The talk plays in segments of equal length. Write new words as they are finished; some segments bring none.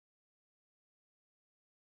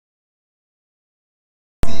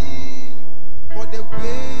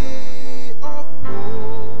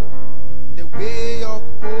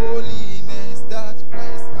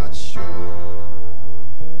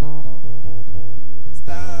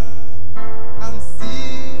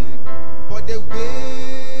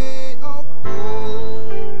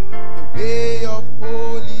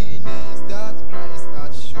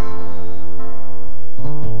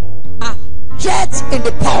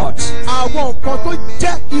àwọn nǹkan tó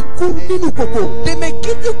jẹ́ ikú nínú kòkò. They may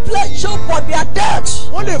give you pleasure for their death.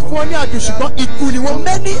 Wọ́n lè fún ọ ní àdùn ṣùgbọ́n ikú ni wọ́n.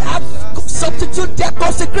 Many have substituted their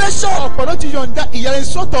consecration. Ọ̀pọ̀ ló ti yọ̀ǹda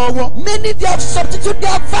ìyẹrẹsọ́tọ̀ wọn. Many they have substituted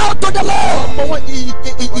their vow to the Lord. Ọ̀pọ̀ wọn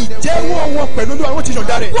ìjẹ́wọ́ wọn pẹ̀lú Olúwa wọn ti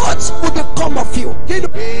yọ̀ǹda rẹ̀. What would become of you? Kí ló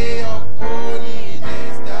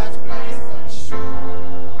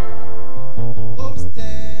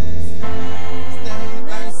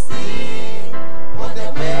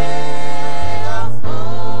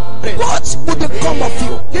What will become of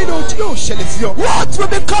you? kí ló tí yóò ṣẹlẹ̀ sí ọ? What will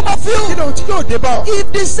become of Kí you? ló tí yóò dé bá ọ?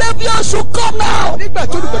 If the Savior should come now, Nígbà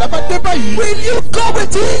tí olùgbàlà bá dé báyìí, will you go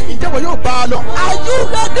with him? ǹjẹ́ wọn yóò bá a lọ? Are you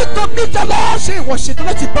ready to meet the Lord? Ṣé ìwọ ṣetán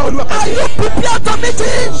láti bá Olúwa Are pàdé? you prepared to meet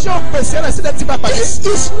him? Ṣé o pèsè rẹ̀ sílẹ̀ tí bá pàdé? This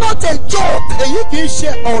is not a joke. Èyí kì í ṣe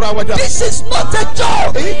ọ̀rọ̀ àwàdà. This is not a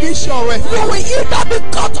joke. Èyí kì í ṣe ọ̀rọ̀ ẹ̀. You will either be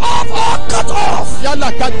cut off or cut off.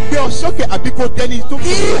 Yálà ká gbé ọ sókè àbí kó dẹni tó kù.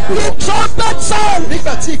 If the trumpet sound,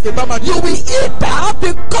 Nígbà tí ìpè bá máa you dún. will either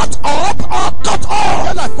be cut up or cut off.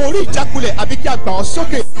 Yálà kó rí ìjákulẹ̀ àbí kí a gbà ọ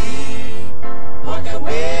sókè. On the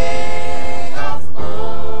way of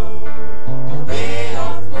hope, the way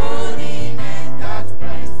of holiness that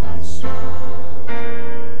Christ has shown.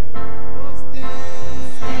 Oh,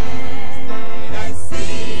 stand and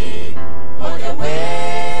see for the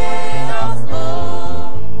way of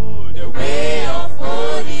hope, the way of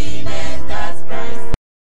holiness that Christ.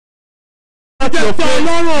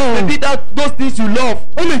 Maybe that those things you love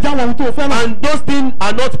Ó lè já àwọn ohun tó o fẹ́ràn. and those things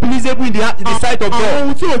are not pleasable in the sight of Àwọn God.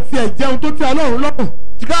 ohun tí ò tiẹ̀ jẹun tó tẹ́ Ọlọ́run lọ́rùn.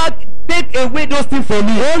 God, take away those things from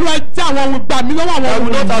me. Olúwa já àwọn ohun gbà mí lọ́wọ́ àwọn I will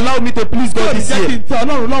ohun not yìí. allow me to please Yóò God this jẹ́ kí year. n tẹ́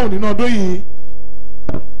Ọlọ́run lọ́rùn nínú ọdún yìí.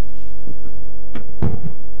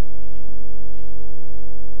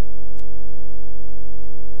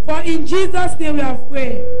 For in Jesus' name we have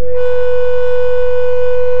prayed.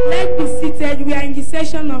 Let's be seated. We are in the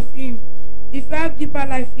session of hymn. If you have deeper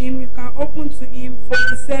life in him, you can open to him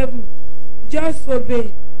 47. Just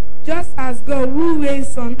obey. Just as God who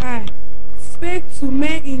reigns on high spake to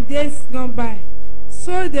men in days gone by,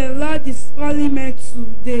 so the Lord is calling men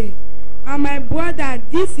today. And my brother,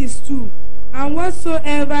 this is true. And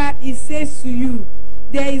whatsoever he says to you,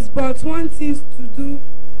 there is but one thing to do.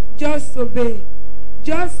 Just obey.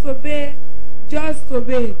 Just obey, just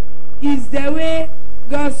obey is the way,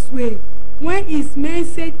 God's way. When his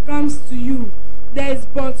message comes to you, there is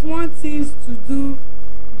but one thing to do.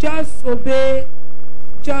 Just obey,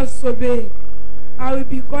 just obey. I will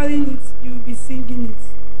be calling it, you will be singing it.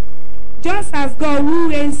 Just as God who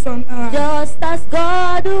reigns on earth. Just as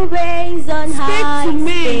God who reigns on high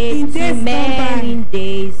Speak to men in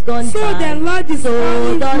days gone by. So the Lord is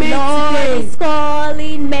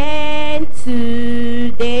calling men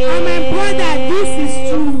today. And my brother, this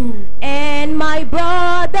is true. And my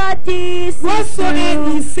brother, this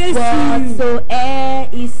Whatsoever he is says true. to you, Whatsoever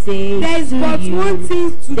he says there is to but you, one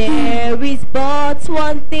thing to do. there is but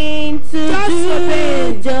one thing to Just do.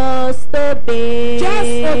 obey. Just obey. Just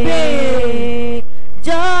obey.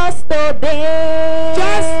 Just obey.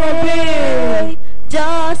 Just obey.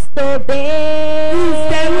 Just obey. Is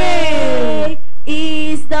the way.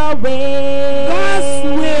 Is the way.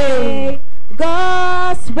 God's way.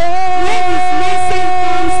 God's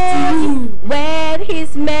way. When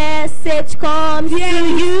his message comes to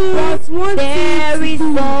you, There is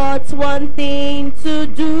but one thing to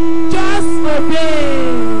do. Just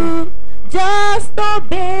obey. Just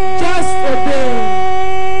obey. Just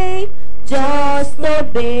obey. Just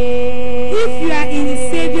obey. If you are in the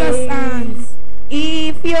Savior's hands,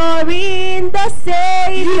 if you're in the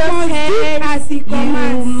Savior's hands, as he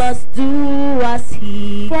commands. you must do as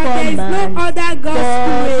he For there is commands. no other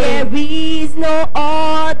gospel way. There is no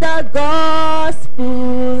other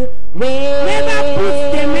gospel way. Never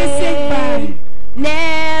put the message by.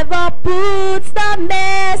 Never put the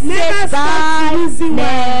message Never stop by. to reason why.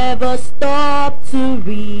 Never stop to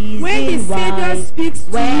reason When the why. Savior speaks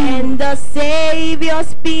to When you, the Savior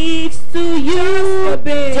speaks to you, just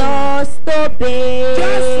obey. just obey.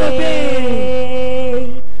 Just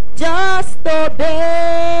obey. Just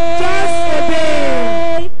obey. Just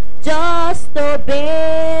obey. Just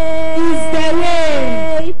obey. Is the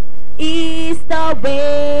way. Is the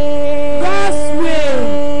way. God's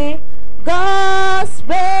way. God's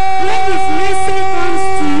way.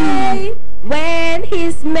 When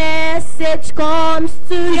his message comes to When his message comes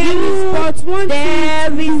to There you, is but one there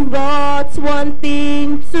thing to is do. but one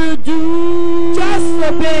thing to do. Just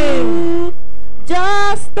obey.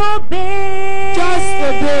 Just obey. Just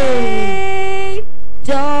obey.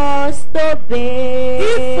 Just obey.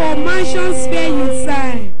 If for mansions fair you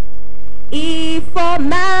sigh, If for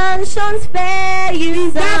mansions fair you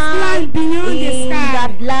in that sigh, land beyond the in sky,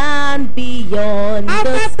 that land beyond the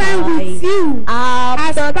After time with sky. you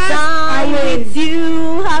After has passed time away. with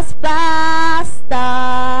you has passed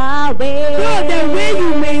away. Though the way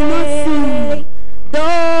you may not see,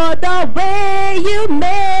 though the way you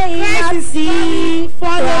may Christ not is see, calling,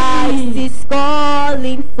 follow Christ me. is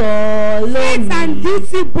calling, follow faith and me.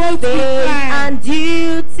 duty both with Faith Christ. and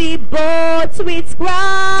duty both with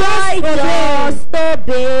Christ. Just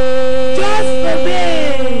obey. Just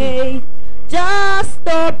obey. Just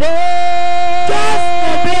obey. Just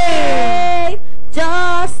obey.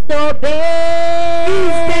 Just obey.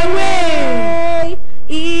 Is the way.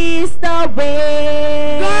 Is the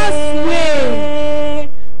way. God's way.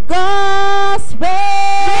 God's way.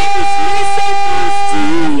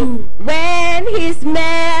 When His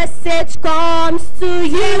message comes to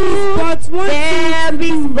you, When His message comes to you, there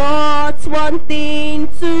is but one thing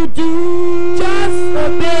to do. Just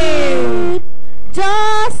obey.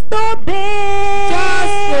 Just obey.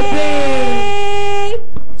 Just obey.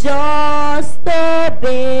 Just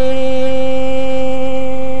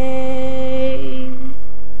obey.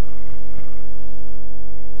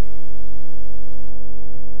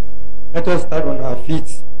 Let us stand on our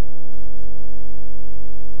feet.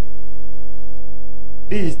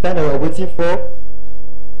 This is time that we are waiting for.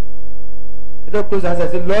 Let us close our eyes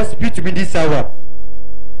and say, Lord, speak to me this hour.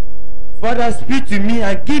 Father, speak to me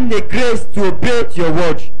and give me the grace to obey your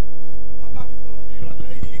word.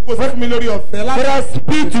 Kò sí fún mi lórí ọ̀fẹ́ láti. Father,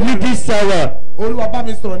 speak to me this hour Olúwa bá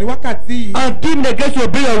mi sọ̀rọ̀ ní wákàtí yìí. and give me the grace to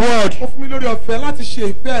obey your word. Ó fún mi lórí ọ̀fẹ́ láti ṣe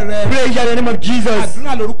ìfẹ́ rẹ. Pray in the name of Jesus.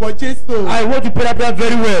 Àdúrà lórúkọ Jésù. I want to pray that prayer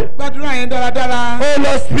very well. Gbàdúrà yẹn dáradára. Oh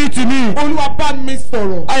Lord, speak to me. Olúwa bá mi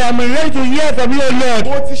sọ̀rọ̀. I am ready to hear from you, O Lord.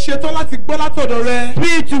 Mo ti ṣetán láti gbọ́ látọ̀dọ̀ rẹ.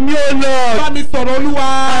 Speak to me, O Lord, Bá mi sọ̀rọ̀ Olúwa.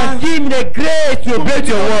 and give me the grace to Fún mi obey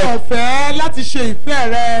your lórí word. ọ̀fẹ́ láti ṣe ìfẹ́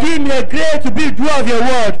rẹ. Give me the grace to be the doer of your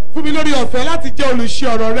word. Fún mi lórí ọ̀fẹ́ láti jẹ́ olùṣe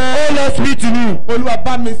ọ̀rọ̀ rẹ. Oh Lord, speak to me. Olúwa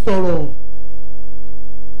bá mi sọ̀rọ̀.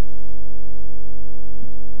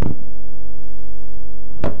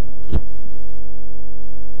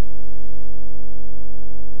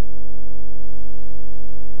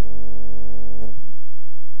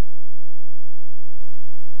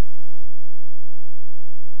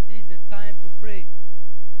 This is the time to pray.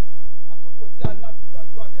 Àkókò tí a ní láti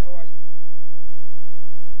gbàdúrà ní àwa yìí.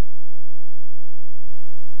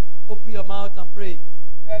 Open your mouth and pray.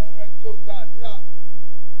 Ẹnu rẹ kí o gba àdúrà.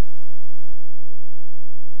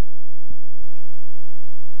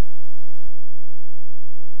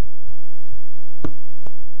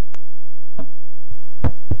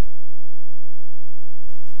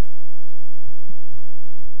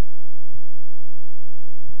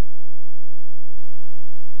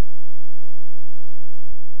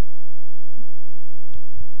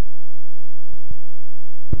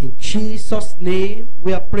 In Jesus' name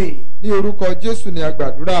we are praying. Ní orúkọ Jésù ni a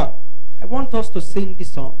gbàdúrà. I want us to sing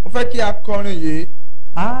this song. Mo fẹ́ kí a kọrin yìí.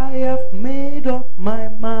 I have made up my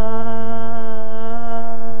mind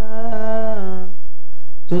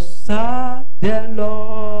to serve the Lord.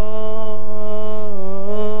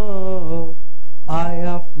 I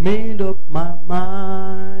have made up my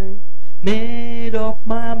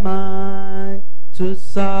mind to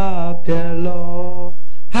serve the Lord.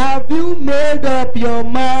 Have you made up your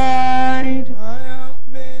mind? I have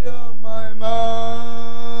made up my mind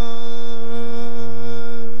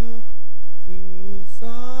to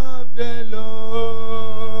serve the Lord.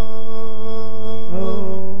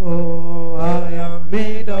 Oh, I have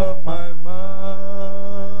made up my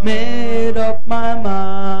mind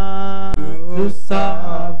to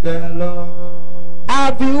serve the Lord.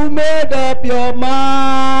 Have you made up your I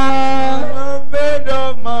mind? have made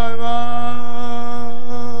up my mind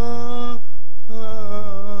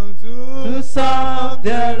to serve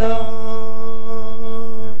the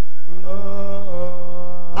Lord.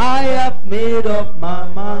 I have made up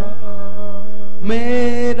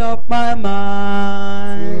my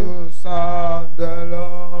mind to serve the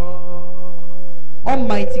Lord.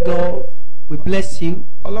 Almighty God, we bless you.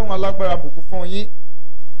 Ọlọ́run alágbára bùkún fún yín.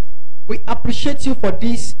 We appreciate you for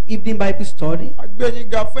this evening Bible study. A gbé yín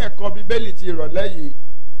ga fún ẹ̀kọ́ Bíbélì ti ìrọ̀lẹ́ yìí.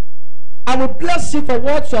 And we bless you for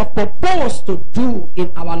what you have proposed to do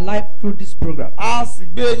in our life through this program. A sì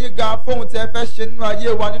gbé yín ga fóun tí ẹ fẹ́ ṣe nínú ayé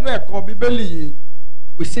wa nínú ẹ̀kọ́ Bíbélì yìí.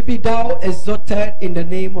 We say be thou exalted in the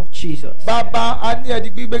name of Jesus. Bàbá, a ní ẹ̀dí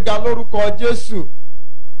gbígbéga lórúkọ Jésù.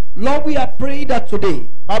 Lord, we are praying that today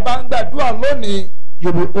Bàbá ń gbàdúrà lónìí.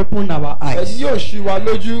 you will open our Ẹ̀yin eyes. yóò ṣí wa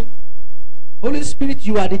lójú. Holy Spirit,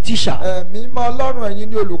 you are the teacher. Ẹ̀mí mọ́ Ọlọ́run, ẹ̀yin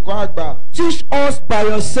ni olùkọ́ àgbà. Teach us by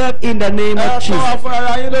yourself in the name Ẹ of kọ́ wa Jesus. fún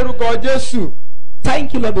ara yín lórúkọ Jésù.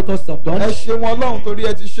 Thank you, Lord, because of Ẹ done. ṣeun Ọlọ́run torí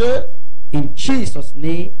ẹ ti ṣe é. In Jesus'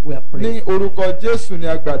 name we are praying. Ní orúkọ Jésù ni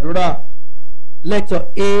a gbàdúrà. Let your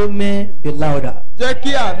amen be louder. Jẹ́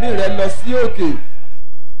kí àmì rẹ lọ sí òkè.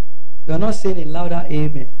 You are not saying a louder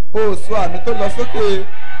amen. O sọ àmì tó lọ sókè.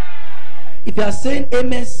 If you are saying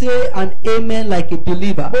amen, say an amen like a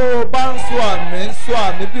believer. Bó o bá ń sọ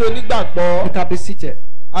àmì bí onígbàgbọ́. You can be seated.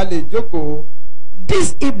 A lè jókòó.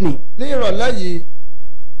 This evening, Ní ìrọ̀lẹ́ yìí,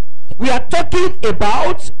 we are talking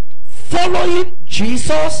about following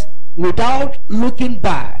Jesus without looking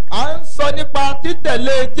back. à ń sọ nípa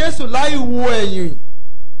títẹ̀lé Jésù láì wo ẹ̀yìn.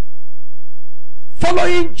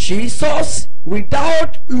 Following Jesus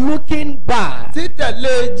without looking back.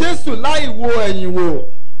 Títẹ̀lé Jésù láì wo ẹ̀yìn wò.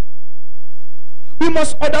 We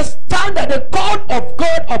must understand that the call of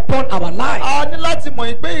God upon our life A ní láti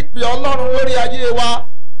mọ̀ pé ìpè Ọlọ́run lórí ayé wa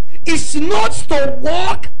is not to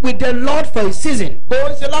walk with the Lord for a season. kò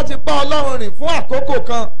ń ṣe láti bá Ọlọ́run rìn fún àkókò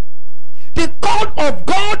kan. The call of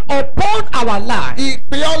God upon our life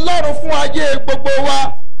Ìpè Ọlọ́run fún ayé gbogbo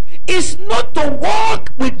wa is not to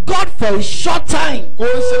walk with God for a short time. kò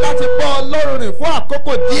ń ṣe láti bá Ọlọ́run rìn fún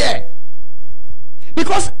àkókò díẹ̀.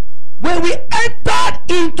 Because when we entered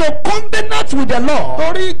into covenant with the Lord,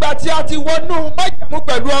 Torí ìgbà tí a ti wọnú májẹ̀mú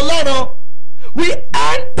pẹ̀lú Ọlọ́run, we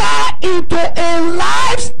enter into a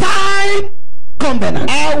lifetime covenant.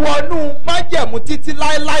 a wọnú májẹ̀mú títí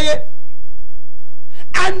láéláé.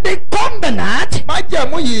 And the covenant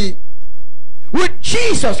Májẹ̀mú yìí with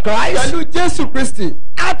Jesus Christ pẹ̀lú Jésù Kristi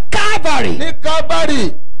at Calvary ní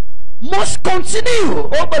Calvary must continue.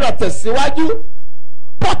 ó gbọ́dọ̀ tẹ̀síwájú.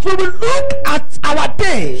 But we will look at our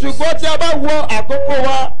days. Ṣùgbọ́n tí a bá wo àkókò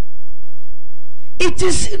wa, It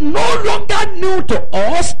is no longer new to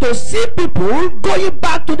us to see people going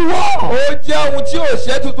back to the world. ó jẹ́ ohun tí ò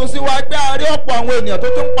ṣe tuntun sí wa pé a rí ọ̀pọ̀ àwọn ènìyàn tó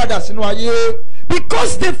tún padà sínú ayé.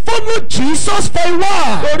 Because they follow Jesus for a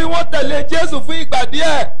while. Torí wọ́n tẹ̀lé Jésù fún ìgbà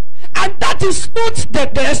díẹ̀. And that is not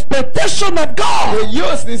the expectation of God. Èyí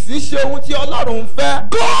ò sì sí ṣe ohun tí Ọlọ́run ń fẹ́.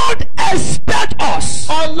 God expects us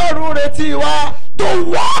Ọlọ́run retí wa to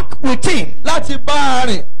walk with Him láti bá a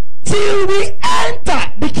rìn till we enter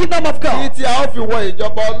the kingdom of ní God. tí a ó fi wọ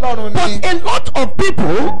ìjọba Ọlọ́run ní. But a lot of people,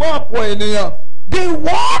 Ṣùgbọ́n ọ̀pọ̀ ènìyàn they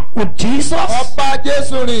walk with Jesus wọ́n bá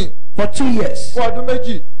Jésù rìn for 2 years. fún ọdún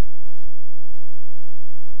méjì.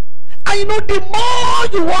 And you know, the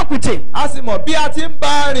more you walk with Him, A sì mọ̀ bí a ti ń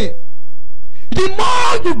bá a rìn. the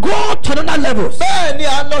more you go to another levels. Bẹ́ẹ̀ ni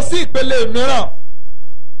a lọ sí ìpele mìíràn.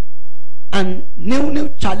 And new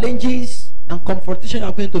challenges and confrontation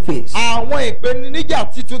are going to face. Àwọn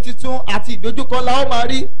ìpèníjà titun àti ìdojúkọ la ó máa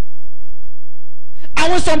rí.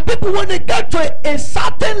 And when some people, when they get to a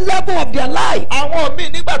certain level of their life, Àwọn míì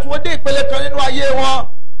nígbà tí wọ́n dé ìpele kan nínú ayé wọn,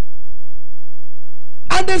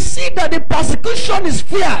 and they see that the persecution is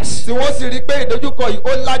fierce, tí wọ́n sì rí pé ìdojúkọ yìí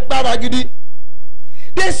ó lágbára gidi.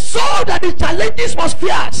 they saw that the challenges was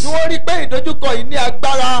fierce, Tí wọ́n rí pé ìdojúkọ yìí ní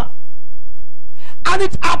agbára. and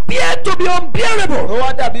it appeared to be unbearable. Ó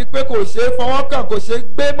wá dàbí pé kò ṣeé fọwọ́ kàn, kò ṣeé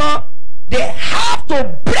gbé mọ́. They have to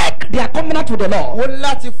break their covenant with the Lord, Wọ́n ní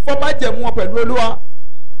láti fọ́ májẹ̀mú wọn pẹ̀lú Olúwa.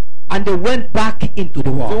 and they went back into the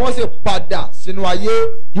Tí world. wọ́n sì padà sínú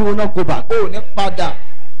ayé. You will not go back. Ó ní padà.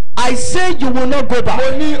 I say you will not go Mo back.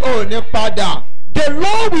 ní ó ní padà. The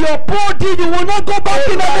Lord will uphold you. You will not go back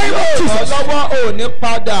in the name of Jesus. Lọ́wọ́ ó ní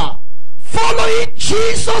padà. Following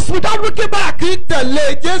Jesus without looking back.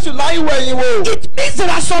 Títẹ̀lé Jésù láì wẹ̀yìn wò. It means there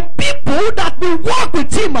are some people that will walk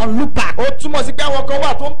with Him and look back. Ó túmọ̀ sí pé àwọn kan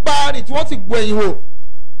wà tó ń bá rìn tí wọ́n sì gbẹ̀yìn wò.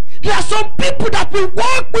 There are some people that will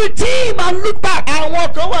walk with Him and look back.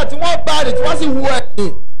 Àwọn kan wà tí wọ́n bá rìn tí wọ́n sì wo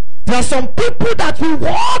ẹ̀yìn. There are some people that will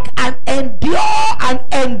walk and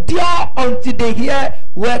endure until they hear,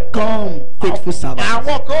 "Welcome, faithful servant."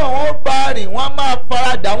 Àwọn kan wọ́n bá rìn, wọ́n máa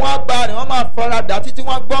faradà, wọ́n bá rìn, wọ́n máa faradà títí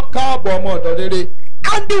wọ́n gbọ́ káàbọ̀ ọmọ ọ̀dọ̀ rere.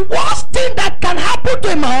 And the worst thing that can happen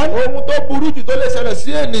to a man Ohun tó burú jù tó lè ṣẹlẹ̀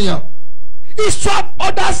sí ènìyàn. is to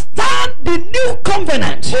understand the new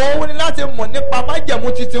covenant, Òun ni láti mọ̀ nípa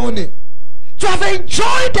májẹ̀mú titun ni. to have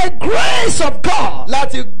enjoyed the grace of God,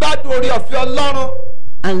 Láti gbádùn orí ọ̀fẹ́ Ọlọ́run.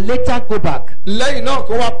 and later go back. Lẹ́yìn náà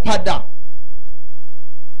kó wá padà.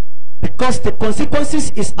 Because the consequences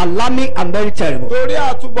is alarming and very terrible. Torí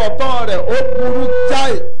àtúbọ̀tán rẹ̀ ó burú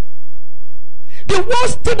jáì. The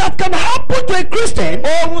worst thing that can happen to a Christian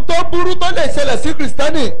Ohun tó burú tó lè ṣẹlẹ̀ sí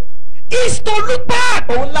Kìrìsìtẹ́nì. is to look back,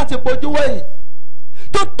 Òun láti bojú wẹ̀yìn.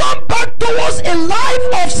 to turn back towards a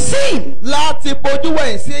life of sin. Láti bojú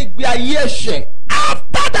wẹ̀yìn sí ìgbé ayé ẹ̀ṣẹ̀.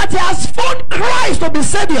 After that he has found Christ to be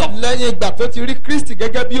Savior. Lẹ́yìn ìgbà tó ti rí Kristi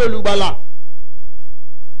gẹ́gẹ́ bí olùgbàlà.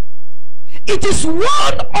 It is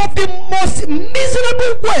one of the most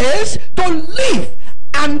miserable ways to live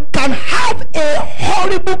and can have a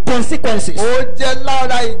horrible consequences. Ó jẹ́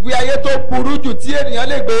lára ìgbé ayé tó burú jù tí ènìyàn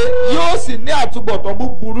lè gbé, yóò sì ní àtúbọ̀tán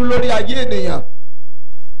búburú lórí ayé ènìyàn.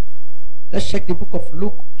 Let's check the book of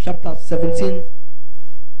Luke chapter 17.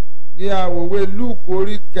 Ní àwòwé Luke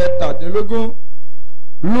orí kẹtàdínlógún.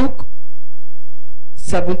 Luke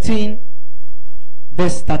 17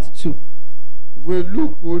 verse 32. Ìwé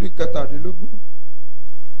Luke orí kẹtàdínlógún.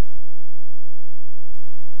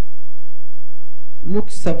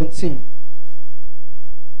 Luke 17.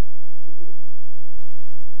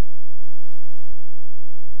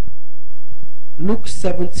 Luke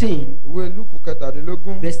 17 Ìwé Luke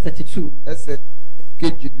kẹtàdínlógún. verse 32. Ẹsẹ̀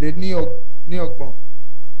kejìléníọgbọ̀n.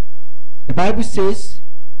 The Bible says,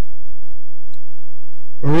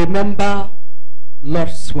 remember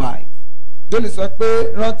Lot's wife. Bíbélì sọ pé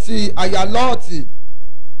rántí aya Lọ́ọ̀tì.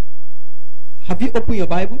 Have you opened your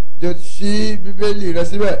Bible? Jẹ́ ṣí Bíbélì rẹ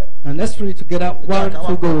síbẹ̀. And let's read it together. 1,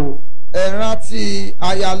 2, go. Ẹ rántí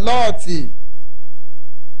aya Lọ́ọ̀tì.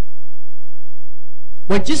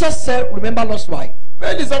 When Jesus said, remember Lot's wife,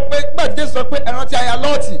 Bíbélì sọ pé gbà Jésù sọ pé ẹ rántí aya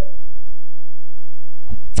Lọ́ọ̀tì.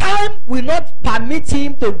 time will not permit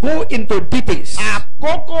him to go into details.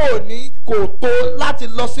 Àkókò ní kò tó láti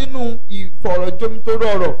lọ sínú ìfọ̀rọ̀jomitoro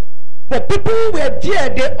ọ̀rọ̀. But people who were there,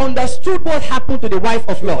 they understood what happened to the wife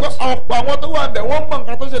of Lot. Ọ̀pọ̀ àwọn tó wà ń bẹ̀ wọ́n mọ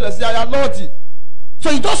nǹkan tó ṣẹlẹ̀ sí aya Lọ́ọ̀tì. So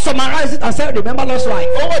he just summarized it and said, remember Lot's wife.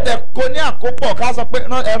 Ó wò jẹ́ kó ní àkópọ̀ ká sọ pé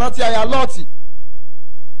ẹ rántí aya Lọ́ọ̀tì.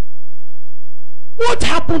 What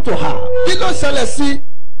happened to her? Kí ló ṣẹlẹ̀ sí?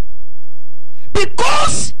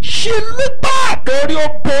 Because she looked back Torí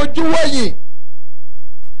ó bojú wẹ̀yìn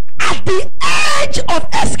at the edge of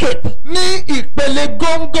escape. ní ìpele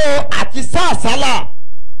góńgó àti sáàsálà.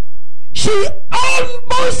 She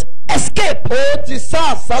almost escaped, Ó ti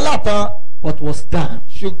sáàsálà tán, but was down.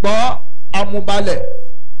 ṣùgbọ́n amúbalẹ̀.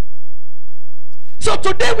 So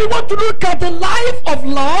today we want to look at the life of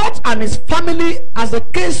Lot and his family as a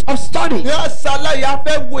case of study. Ní àṣálẹ́ yìí a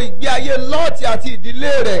fẹ́ wo ìgbé ayé Lọ́ọ̀tì àti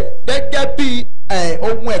ìdílé rẹ̀ gẹ́gẹ́ bí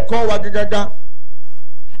ohun ẹ̀kọ́ wa gángan.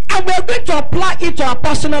 And we are going to apply it to our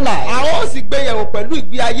personal life. Àwọn ò sì gbé yẹ̀wò pẹ̀lú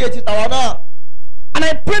ìgbé ayé ti tàwa náà. And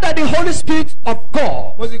I pray that the Holy Spirit of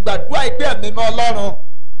God Mo sì gbàdúrà ìgbé ẹ̀mí mọ́ Ọlọ́run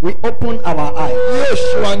will open our eyes. yóò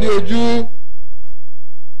ṣí wa ní ojú.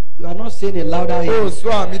 You are not saying a louder Ó amen. sọ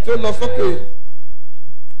àmì tó lọ sókè.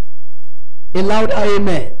 A louder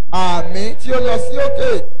amen. Àmì tí ó lọ sí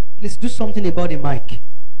òkè. Please do something about the mic.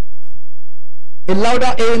 A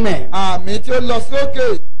louder amen. Àmì tí ó lọ sí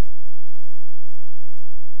òkè.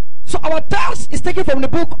 So our text is taken from the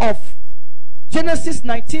book of Genesis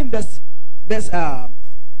 19 verse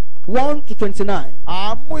 1 to 29.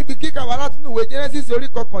 À ń mú ibi kíkà wá láti inú ìwé Genesis orí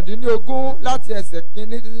kọkàndínlógún láti ẹsẹ̀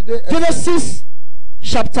kínní títí dé ẹsẹ̀. Genesis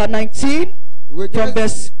chapter 19 Ìwé from Genesis-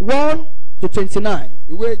 verse 1 to 29.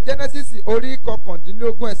 Ìwé Genesis orí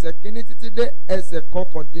kọkàndínlógún ẹsẹ̀ kínní títí dé ẹsẹ̀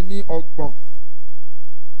kọkàndínlọ́gbọ̀n.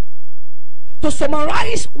 To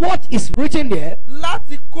summarize what is written there,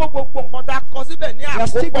 Láti kó gbogbo nǹkan tá a kọ síbẹ̀ ní we are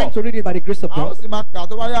still going àkópọ̀. to read it by the grace of A ó God. sì máa kà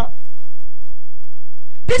tó bá yá.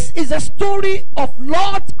 This is a story of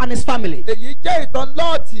Lot and his family. Èyí jẹ́ ìtàn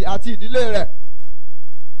Lọ́ọ̀tì àti ìdílé rẹ̀.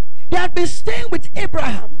 They had been staying with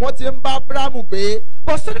Abraham, Wọ́n ti ń bá Ábúráhámù gbé.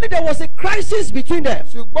 but suddenly there was a crisis between them.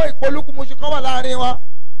 Ṣùgbọ́n ìpolúkúmuṣu kan wà láàrin wọn.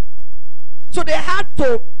 So they had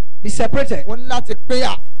to be separated. Wọ́n ní láti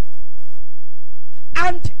pínyà.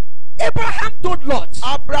 And Abraham told Lot,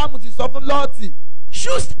 Ábúráhámù ti sọ fún Lọ́ọ̀tì.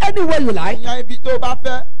 choose anywhere you like, Yan ibi tó bá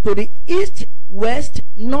fẹ́. to the east, west,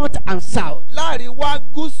 north, and south. Láàrin wá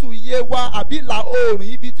gúúsù iye wa àbí ìlà oòrùn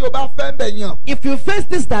ibi tí o bá fẹ́ ń bẹ̀ yàn. If you face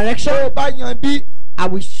this Tó o direction, bá yan bí, I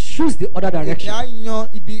will choose the other èmi direction. á yan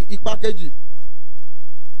ibi ipa kejì.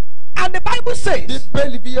 And the Bible says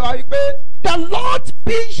Bíbélì fi yé wa wípé the Lord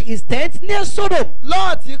pitched his tent near Sodom.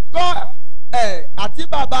 Lọ́ọ̀tì kọ́ àti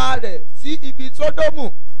bàbá rẹ̀ sí ibi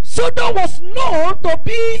Sódómù. Sodom was known to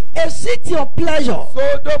be a city of pleasure.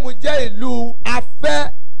 Sódómù jẹ́ ìlú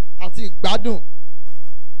afẹ́ àti ìgbádùn.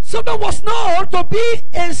 Sodom was known to be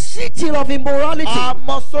a city of immorality. A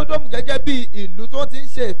mọ̀ Sódómù gẹ́gẹ́ bí ìlú tó ti ń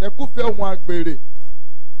ṣe ìfẹ́kúfẹ̀ẹ́ ohun àgbèrè.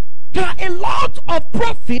 There are a lot of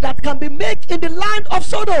profit that can be made in the land of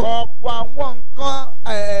Sodom. Ọ̀pọ̀ àwọn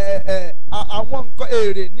nǹkan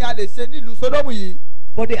èrè ni a lè ṣe nílùú Sódómù yìí.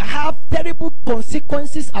 But they have terrible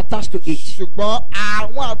consequences attached to it. Ṣùgbọ́n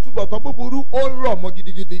àwọn àtúbọ̀tán búburú ó rọ̀ mọ́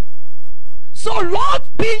gidigidi. So Lot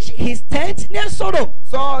pitched his tent near Sodom.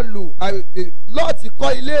 Sọ́ọ̀lù Lọ́ọ̀tì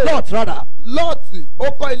kọ́ ilé rẹ̀. Lot rather. Lọ́ọ̀tì ó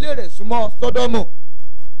kọ́ ilé rẹ̀ súnmọ́ Sódómù.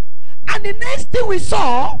 And the next thing we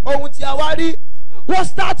saw Ohun tí a wá rí,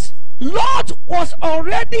 was that Lot was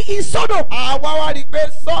already in Sodom. àwa wá rí i pé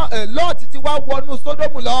Lọ́ọ̀tì ti wá wọnú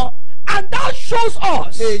Sódómù lọ. And that shows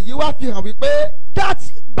us èyí wá fi hàn wípé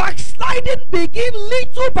that backsliding begin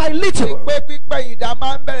little by little. pé pípẹ́ ìdá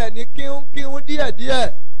máa ń bẹ̀rẹ̀ ní kíhún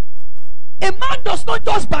díẹ̀díẹ̀. A man does not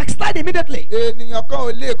just backslide immediately. ènìyàn kan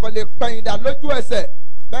ò lè kàn lè pẹ́ ìdá lójú ẹsẹ̀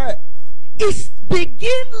bẹ́ẹ̀. It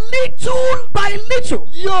begin little by little.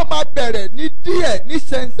 yóò máa bẹ̀rẹ̀ ní díẹ̀ ní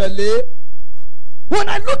ṣẹ̀ǹtẹ̀lé. When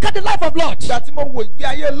I look at the life of Lot, ìgbà tí mo wo ìgbé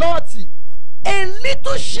ayé Lọ́ọ̀tì a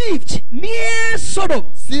little shift near Sodom.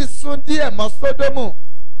 sísún díẹ̀ mọ́ Sódómù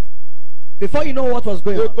Before you know what was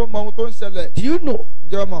going yóò on, tó mọ ohun tó ń ṣẹlẹ̀. do you know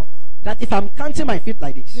ǹjẹ́ o mọ̀? that if I'm counting my feet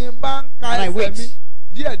like this, tí n bá ń ka And I ẹsẹ̀ wait. mi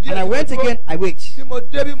díẹ̀díẹ̀ and I tí mo went dúró, again, I wait, tí mo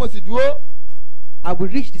dé bí mo sì dúró I will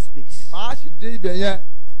reach this place. màá sì dé ibẹ̀ yẹn.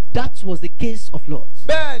 That was the case of Lot.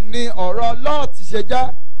 bẹ́ẹ̀ ni ọ̀rọ̀ Lọ́ọ̀tì ṣe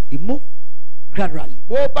já. He moved gradually.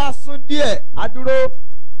 bó bá sún díẹ̀ á dúró.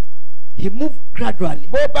 He moved gradually.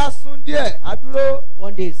 bó bá sún díẹ̀ á dúró.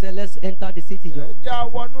 One day he said, let's enter the city, Joe,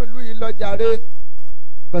 ẹja wọnú ìlú yìí lọ jàre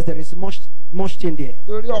because there is much thing there.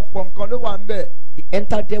 torí ọ̀pọ̀ nǹkan ló wà ń bẹ̀. He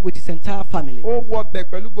entered there with his entire family, ó wọ bẹ̀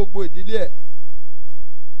pẹ̀lú gbogbo ìdílé ẹ̀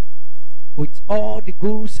with all the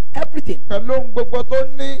gurus, everything. pẹ̀lú ohun gbogbo tó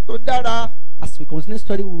ní tó dára. As we continue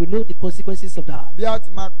studying, we will know the consequences of that. bí a ti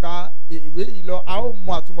máa ka ìwé yìí lọ a ó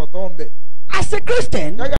mọ àtúmọ̀tán ń bẹ̀. As a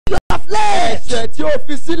Christian, you have left. ẹ̀ṣẹ̀ tí ó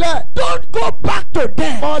fi sílẹ̀ Don't go back to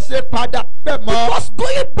them. mọ́ ṣe padà bẹ̀ mọ́. Because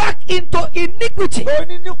going back into iniquity ó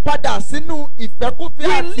ní ní padà sínú ìfẹ́kúfẹ́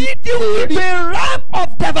will àti lead you into èrí. a realm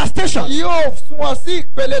of devastation. yóò sún ọ sí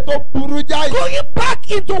ìpele tó burú jáì. Going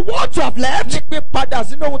back into what you have ní left pípadà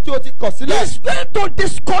sínú ohun tí o ti kọ̀ sílẹ̀. is going to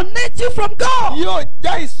disconnect you from God. yóò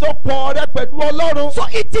jẹ́ ìsopọ̀ rẹ pẹ̀lú Ọlọ́run. So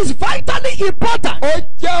it is vitally important. ó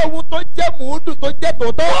jẹ́ ohun tó jẹ́ mùúdù tó jẹ́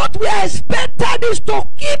tòótọ́. What we are expected is to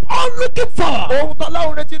keep on looking for. ohun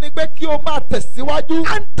tọ́lọ́run retí ni pé kí o máa tẹ̀síwájú.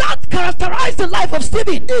 And that characterized the life of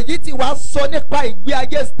Stephen. èyí tí wàá sọ nípa ìgbé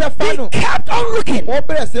ayé He Stefanu. kept on looking. ó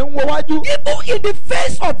bẹ̀rẹ̀ sí ń wo wájú. Even in the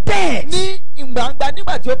face of death. ní ìgbàgbà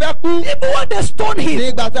nígbà tí ó fẹ́ kú. Even when they stoned ní him.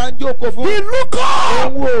 ìgbà tí a ń jókòó fún. He looked ó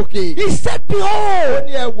up. ń wo òkè. He said, ó behold,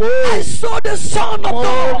 ní ẹ wò ó. I saw the Son of mo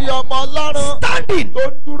rí God ọmọ Ọlọ́run standing. tó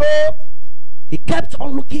ń dúró. He kept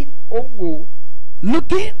on looking, ó ń wò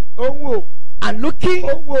looking, ó ń wò and looking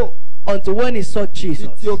ó ń wò until when he saw Jesus.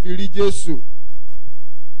 títí ó fi rí Jésù.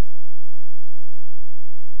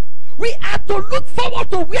 We have to look forward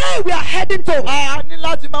to where we are heading to. a ní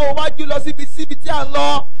láti máa wo wájú lọ síbi tí à ń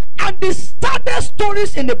lọ. And the saddest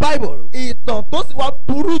stories in the Bible ìtàn tó sì wá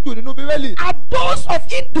burú jù nínú Bíbélì. are those of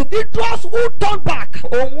individuals who turn back,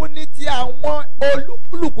 òun ní ti àwọn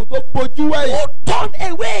olúkúlùkù tó bojú who ẹ̀yìn.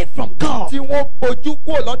 turn away from God, tí wọ́n bojú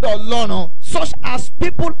kúrò lọ́dọ̀ Ọlọ́run. such as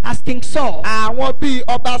people as King Saul. àwọn bíi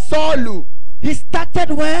ọba Sọ́ọ̀lù. He started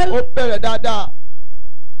ó well, bẹ̀rẹ̀ dáadáa.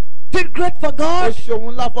 did great for ó God,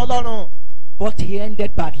 ṣòun ńlá fọlọ́run. but he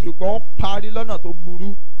ended badly. ṣùgbọ́n ó parí lọ́nà tó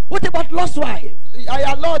burú. What about Lot's wife?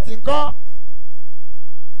 aya Lọ́ọ̀tì ńkọ́.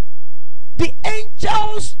 The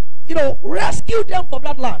angels, rescued them from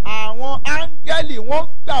that land àwọn áńgẹ́lì wọ́n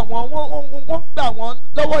gbà wọ́n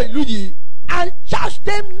lọ́wọ́ ìlú yìí. and charged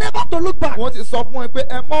them never to look back. wọ́n ti sọ fún ẹ pé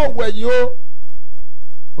ẹ mọ́ wẹ̀yìn o.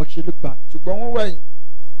 But she looked back. ṣùgbọ́n wọ́n wẹ̀yìn.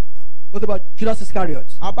 What about Judas Iscariot?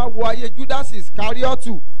 a bá wo ayé Judas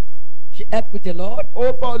Iscariotu. She helped with the Lord.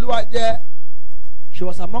 ó bá Olúwa jẹ́. She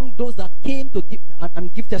was among those that came to give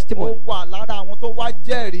and give ó testimony wà lára àwọn tó wá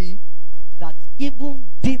jẹ́rìí. that even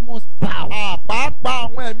demons bow. àpáàpá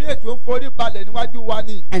àwọn ẹ̀mí ètò ń forí balẹ̀ níwájú wa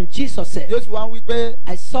ni. And Jesus said, Jésù wá ń wí pé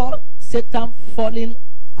I saw Satan falling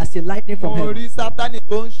as a lightning from mo rí heaven, Sátánì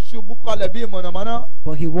tó ń ṣubú kọlẹ̀ bí mọ̀nàmọ́ná.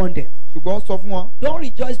 but he warned them. ṣùgbọ́n ó sọ fún wọn. Don't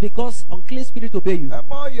rejoice because unclean spirit obey you, ẹ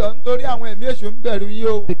mọ́ yọ̀ nítorí àwọn ẹ̀mí èṣù ń bẹ̀rù yín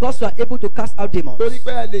o. because you are able to cast out demons, torí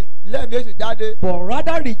pé ẹ lè lẹ́ẹ̀mí èṣù jáde. but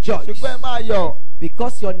rather rejoice ṣùgbọ́n ẹ máa yọ̀.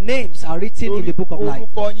 because your names are written in torí the book of life.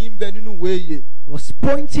 orúkọ yín ń bẹ nínú ìwé ìyè. He was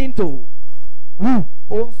pointing to who?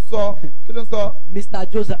 ó ń sọ kí ló ń sọ.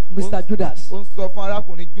 Mr. Judas. ó ń sọ fún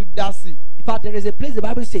arákùnrin Júdásì. In fact, there is a place the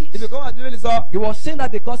Bible says ibi kan wà tí Bíbélì sọ. he was saying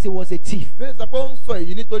that because he was a thief Bíbélì sọ pé ó ń sọ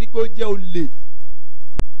èyí nítorí pé ó jẹ́ olè.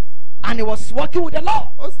 and he was working with the Lord.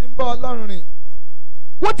 ó sì ń bá Ọlọ́run rìn.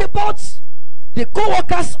 What about the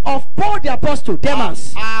co-workers of Paul the Apostle,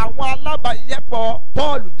 Demas? àwọn alábàáṣiṣẹ́pọ̀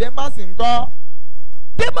Paul Dẹ́másì ńkọ́.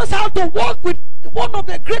 Demas had to work with one of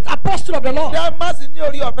the great apostles of the Lord. Dẹ́másì ní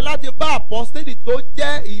orí ọ̀fẹ́ láti bá àpọ́stélì tó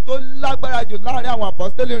jẹ́ èyí tó lágbára jù láàrin àwọn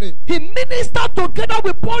àpọ́stélì rìn. He ministered together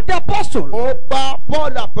with Paul the Apostle. ó bá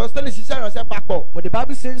Paul àpọ́stélì ṣiṣẹ́ ìránṣẹ́ papọ̀. But the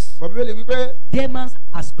Bible says Bíbélì wípé Demas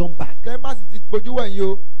has gone back, Dẹ́másì ti gbójú wẹ̀yìn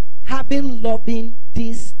o. having loving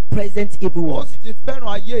this present evil ó world. sì ti fẹ́ràn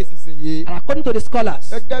ayé ìsinsìnyí. And according to the scholars,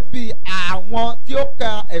 Gẹ́gẹ́ bí àwọn tí ó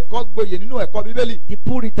ka ẹ̀kọ́ gboyè nínú ẹ̀kọ́ Bíbélì. the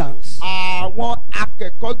Puritans, Àwọn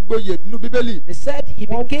akẹ́kọ̀ọ́ gboyè nínú Bíbélì. they said he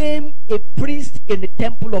became a priest in the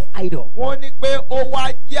temple of idol. Wọ́n ní pé ó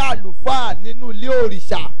wá jẹ́ àlùfáà nínú ilé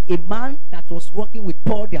òrìṣà. A man that was working with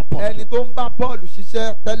Paul the Ẹni apostle. tó ń bá Pọ́ọ̀lù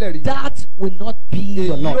ṣiṣẹ́ tẹ́lẹ̀ rí. That will not be Èyí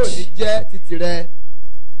your ò lot. ní jẹ́ títì rẹ.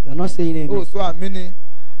 You are not saying Ó amen. sọ àmì ni.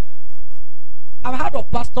 I've heard of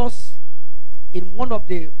pastors in one of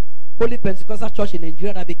the Holy Pentecostal church in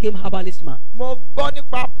Nigeria that became herbalist man. Mo gbọ́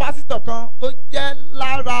nípa pásítọ̀ kan tó jẹ́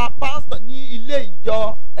lára pásítọ̀ ní ilé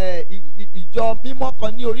ìjọ ìjọ mímọ́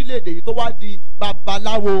kan ní orílẹ̀-èdè yìí tó wá di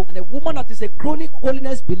babaláwo. And a woman that is a chronic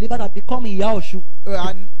holiness believer that become Ìyá Ọ̀ṣun.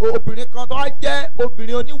 Obìnrin kan tó wá jẹ́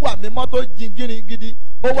obìnrin oníwà mímọ́ tó jingirin gidi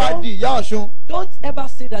ó wá di Ìyá Ọ̀ṣun. Don't ever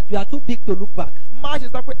say that you are too big to look back. Má ṣe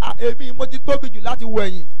sọ pé èmi mo ti tóbi jù láti wo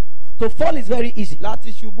ẹ̀yìn. To fall is very easy.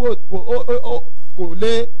 Láti ṣubú kò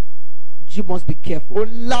lé. You must be O careful.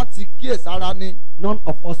 láti kíyèsára ni. None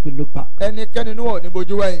of us will look back. Ẹnikẹ́ni níwọ̀n ò ní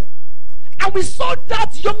bojú wẹ̀yìn. And we saw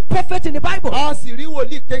that young prophet in the Bible. A sì rí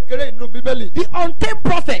wòlíì kékeré nínú Bíbélì. The untamed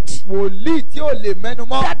prophet Wòlíì tí ò lè mẹ́nu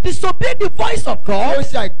mọ́. that disobeyed the voice of Ó God,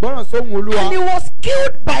 ṣe àìgbọ́ràn sóhun Olúwa. and he was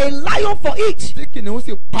killed by a lion for it. Tí kìnìún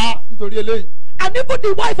sì pa nítorí eléyìí. And even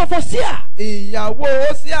the wife of Hosea Ìyàwó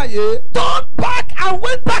Hósíàyé. turned back and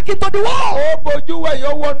went back into the world. Ó bojú wẹ̀yìn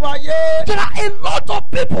ó wọnú ayé. There are a lot of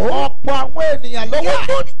people Ọ̀pọ̀ àwọn ènìyàn ló wà.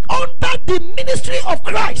 even under the ministry of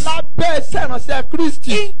Christ. Lábẹ́ iṣẹ́ ìránṣẹ́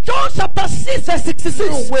Kristi. In John chapter 6 verse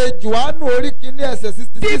 66, Ìwé Jòhánù orí kìíní ẹsẹ̀ the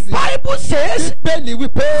 66. Bible says, Bíbélì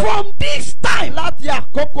wípé from this time, láti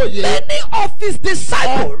àkókò yìí. many of his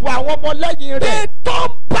disciples, Ọ̀pọ̀ àwọn ọmọlẹ́yìn they rẹ̀.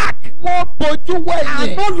 turned back Wọ́n bojú and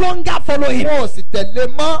wẹ̀yìn. no longer follow him. Wọn ò sì tẹ̀lé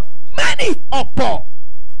mọ́. Many, Ọ̀pọ̀.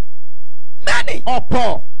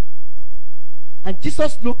 Ọ̀pọ̀. and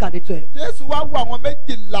Jesus looked at the 12 Jésù wá wo àwọn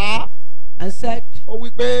méjìlá. and said, Ó wí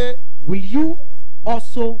pé will you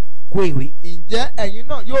also go away? ǹjẹ́ ẹ̀yin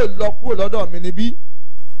náà yóò lọ kúrò lọ́dọ̀ mi níbí?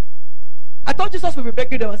 I thought Jesus would be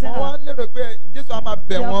begging them and saying, Wọ́n wá lérò pé Jésù á máa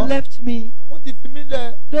bẹ̀ you have wọ́n. left me, Wọ́n ti fi mí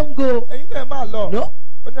lẹ̀. don't go. Ẹ̀yin náà máa lọ. No.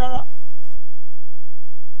 Ó ní rárá.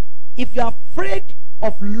 If you are afraid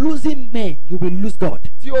of losing men, you will lose God.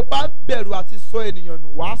 Tí o bá bẹ̀rù àti sọ ènìyàn nù,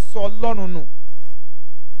 wàá sọ Ọlọ́run nù.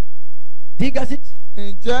 Do you get it?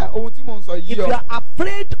 Ǹjẹ́ ohun tí mò ń sọ If yìí you ọ? are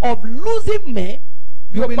afraid of losing men,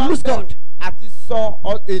 Bí you o will bá lose bẹ̀rù God. àti sọ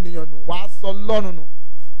ènìyàn nù, wàá sọ Ọlọ́run nù.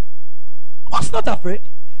 I was not afraid.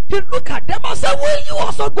 He looked at them and said, will you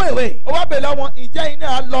also go away? Ó wá bèèrè lọ́wọ́ ǹjẹ́ ẹ̀yin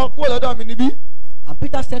náà á lọ kúrò lọ́dọ̀ mi níbí? And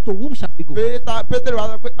Peter said, to whom shall we go? Pétérù wá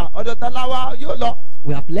sọ pé ọ̀dọ̀ ta la wá yóò lọ.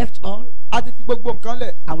 We have left all A ti fi gbogbo nǹkan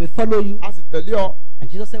lẹ̀. and we follow you. A sì tẹ̀lé ọ. And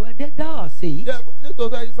Jesus said, well, then thou art saying, Jẹ́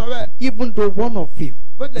nítorí ẹ̀yin sọ bẹ́ẹ̀. even though one of you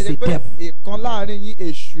Bó tilẹ̀ is a jẹ́ pé devil, ìkan láàrin yín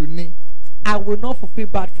èṣù ni. I will not fulfill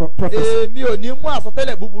bad prophecy. Èmi ò ní mú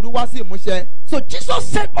àsọtẹ́lẹ̀ búburú wá sí ìmúṣẹ. So Jesus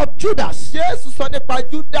said of Judas Jésù sọ nípa that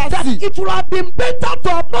Júdásì. it would have been better to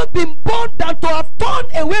have not been born than to have turned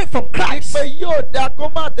away from Christ. Pé yóò dáa kó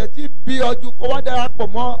má tẹ̀tí bí ọjọ́ kó wá darapọ̀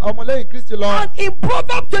mọ́ ọmọlẹ́yìn Kristi lọ. And in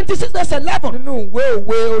Proverbs 26 verse 11, Nínú ìwé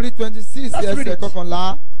òwe orí 26 Let's read ẹsẹ̀ it.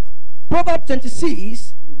 kọkànlá. Proverbs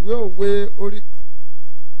 26 Ìwé òwe orí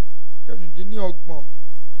kẹrìndínlọ́gbọ̀n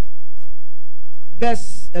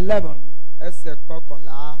verse 11. ẹsẹ̀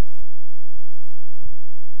kọkànlá.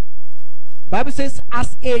 The Bible says,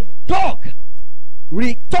 as a dog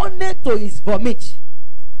returneth to his vomit,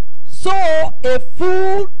 so a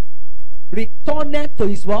fool returneth to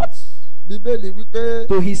his what? Bíbélì wípé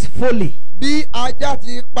To his folly. bí ajá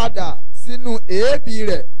ti padà sínú èébì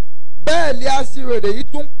rẹ̀, bẹ́ẹ̀ ni aṣiwèrè yìí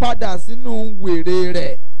tún padà sínú wèrè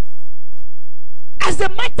rẹ̀. As a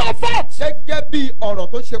matter of fact, Gẹ́gẹ́ bí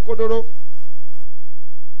ọ̀rọ̀ tó ṣe kódóró.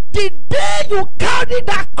 the day you carry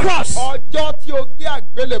that cross, Ọjọ́ tí o gbé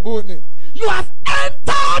àgbélébùú ni. you have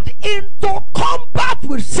entered into combat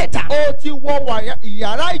with Satan. Ó ti wọ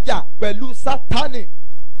ìyàrá ìjà pẹ̀lú Sátánì.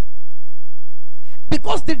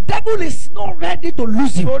 Because the devil is not ready to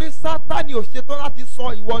lose you. Torí Sátánì ò ṣetán láti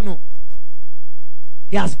sọ ìwọ nù.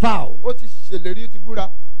 He has vowed Ó ti ṣèlérí, ó ti búra.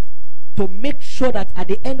 to make sure that at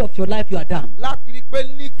the end of your life you are damned. Láti rí pé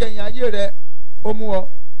ní kẹ̀yìn ayé rẹ̀, ó mú ọ.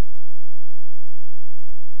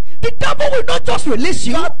 The devil will not just release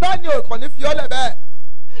you. Sátánì ò kàn ní fi ọ́ lẹ̀ bẹ́ẹ̀.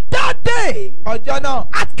 That day Ọjọ́ náà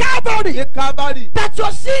at Calvary, ní Kábárì that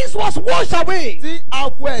your sins was washed away, tí a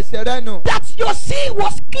fọ ẹ̀ṣẹ̀ rẹ nù. that your sin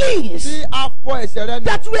was Tí cleansed, a fọ ẹ̀ṣẹ̀ rẹ nù.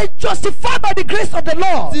 that you were justified by the grace of the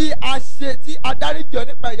Lord Tí a dáríjì ọ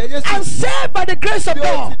nípa ẹ̀jẹ̀ and Jésù. saved by the grace of Tí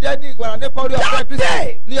ó ti God. jẹ́ ní ìgbàlà nípa orí ọ̀fẹ́ That Kristi.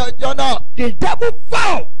 day, Ní ọjọ́ náà, the devil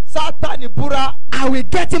vowed, Sátánì búra. I will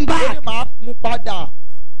get him Ó ní back. màá mú padà.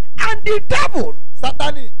 And the devil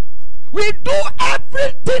Sátánì will do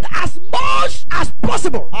everything as much as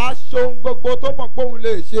possible aṣohun gbogbo tó mọ̀ pé òun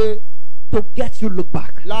lè ṣe to get you look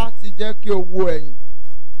back. láti jẹ́ kí o wo ẹ̀yìn.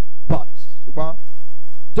 But ṣùgbọ́n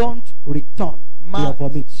don't return to má your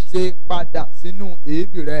vomit. ṣe padà sínú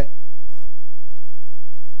èébì rẹ.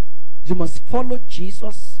 You must follow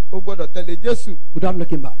Jesus o gbọ́dọ̀ tẹ̀lé Jésù without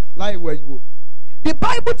looking back. láì wẹ̀yìn wò. The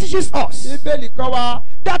Bible teaches us Bíbélì kọ́ wa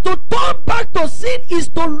that to turn back to sin is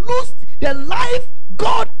to lose the life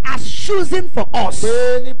God has chosen for us.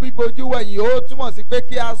 pé ní bíbojú wẹ̀yìn ó túmọ̀ sí pé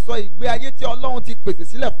kí a sọ ìgbé ayé tí Ọlọ́run ti pèsè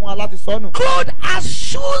sílẹ̀ fún wa láti sọnù. God has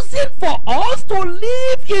chosen for us to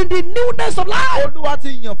live in the newness of life. Olúwa ti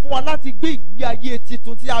yàn fún wa láti gbé ìgbé ayé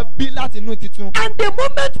titun tí a bí láti inú titun. And the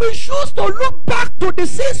moment we choose to look back to the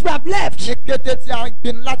sins we have left, Ní kété tí a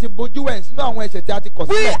pinnu láti bojú wẹ̀yìn sínú àwọn ẹ̀ṣẹ̀ tí a ti kọ̀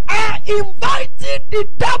we sílẹ̀. are inviting the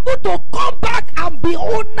devil to come back and be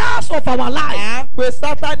owners of our life. À ń pe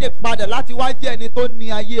Sátánì padà láti wá jẹ́ ẹni tó ní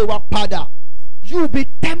ayé wa padà. You will be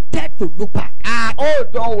tempted to look back. Ó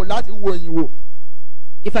dán wò láti wo ẹ̀yìn wò.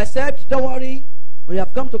 If I said, don't worry, when you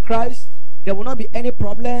have come to Christ, there will not be any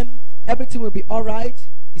problem, everything will be all right,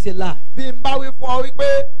 it's a lie. Bí n bá wí fún ọ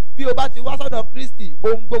wípé bí o bá ti wá sọ́dọ̀ Kristi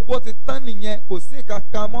ohun gbogbo ti tán nìyẹn kò sí nǹkan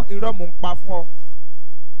kan mọ́ irọ́ mò ń pa fún ọ.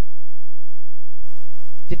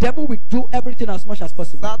 The devil will do everything as much as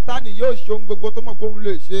possible. Sátánì yóò ṣe ohun gbogbo tó mọ̀ pé òun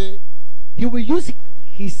lè ṣe. He will use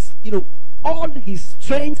his, all his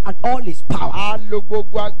strength and all his power A lo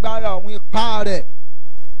gbogbo agbára òun ipá rẹ̀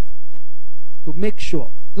to make sure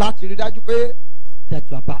láti rí dájú pé that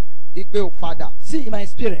you are back. ìpè ò padà. See, in my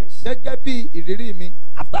experience, Gẹ́gẹ́ bí ìrírí mi,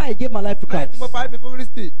 after I gave my life to lẹ́yìn tí Christ, mo parí mi fún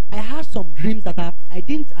Kristi, I had some dreams that I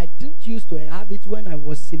didn't used to have it when I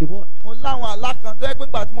was in the world. mo láwọn àlá kan tó yẹ pé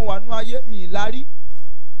nígbà tí mo wà nínú ayé mi ì lárí.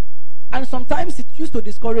 And sometimes it used to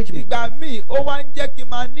discourage me. Ìgbà míì ó wá ń jẹ́ kí n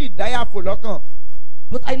máa ní ìdáyàfò lọ́kàn.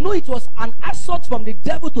 But I know it was an assault from the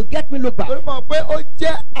devil to get me look back. Torí mọ̀ pé ó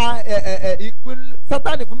jẹ́ ìpinnu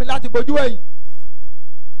Sátánì fún mi láti bojú ẹ̀yìn.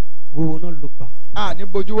 We will not look back. À ní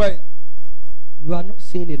bojú ẹ̀yìn. You are not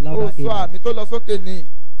saying a Ó louder sọ amen. àmì tó lọ sókè ní.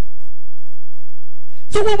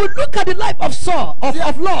 So when we look at the life of Saul,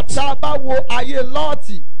 of Lot, Tá a bá wo ayé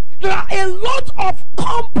Lọ́ọ̀tì, there are a lot of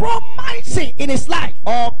compromising in his life.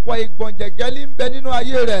 ọ̀pọ̀ ìgbọ̀njẹ̀gẹ́ ń bẹ nínú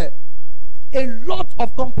ayé rẹ̀. A lot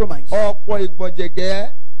of compromise. Ọ̀pọ̀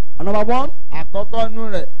ìgbọ̀njẹ̀gẹ́ And number one, àkọ́kọ́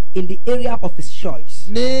nú rẹ̀ in the area of his choice.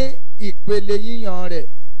 ní ìpele yíyan rẹ̀.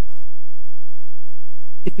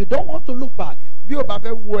 If you don't want to look back, Bí o bá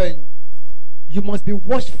fẹ́ wo ẹ̀yìn, you must be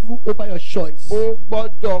watchful over your choice. o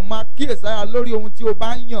gbọ́dọ̀ máa kíyèsára lórí ohun tí o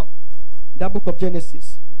bá ń yàn. That book of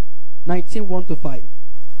Genesis, 19:1-5.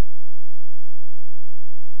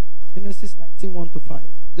 Genesis 19:1-5.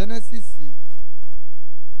 Genesis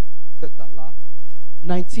kẹtàlá.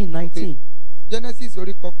 19. Genesis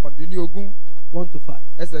orí kọkàndínlógún 1-5.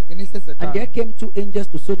 ẹsẹ̀ kìíní sẹ̀sẹ̀ And there kan. came two angels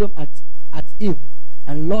to Sodom at eve,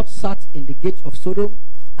 and Lot sat in the gate of Sodom,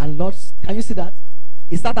 and Lot, can you see that?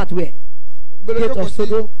 He sat at where? Gate of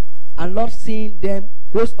Sodom, and Lot seeing them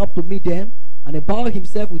rose up to meet them, and he bowed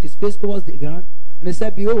himself with his face towards the ground, and he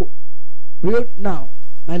said, Behold now,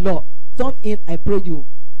 my Lord, turn in, I pray you,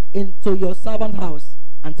 into your servant's house,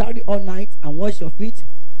 and tarry all night, and wash your feet,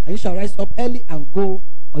 and you shall rise up early and go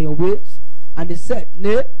on your ways. And they said,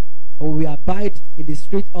 Nay, or we abide in the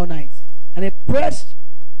street all night. And he pressed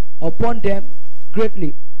upon them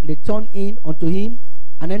greatly, and they turned in unto him,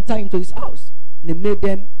 and entered into his house. And they made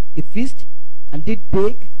them a feast, and did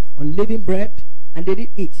bake unleavened bread, and they did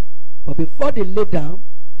eat. But before they lay down,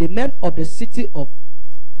 the men of the city,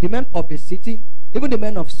 even the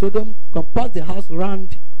men of Sodom, compassed the house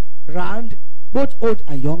round, both old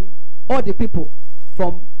and young, all the people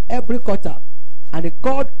from every quarter. And they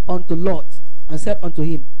called unto Lot, and said unto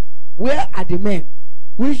him, Where are the men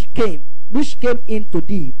which came in to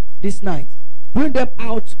thee this night? Bring them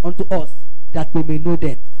out unto us, that we may know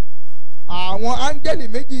them. Àwọn áńgẹ́lì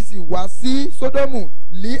méjì sì wá sí Sódómù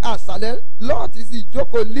lí àṣálẹ́. Lọ́ọ̀tì sì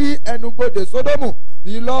jókòó lí ẹnubodè Sódómù.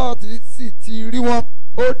 Bí Lọ́ọ̀tì sì ti rí wọn,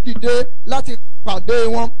 ó dìde láti pàdé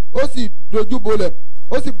wọn, ó sì bojú wolẹ̀.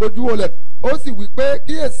 Ó sì wí pé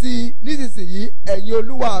kíyèsí nísinsìnyí ẹ̀yin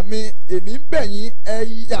olúwa mi, èmi ń bẹ̀ yín ẹ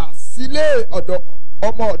yà sílé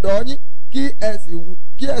ọmọ ọ̀dọ̀ yín kí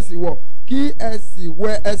ẹ sì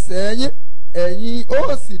wẹ ẹsẹ̀ yín. Ẹ̀yin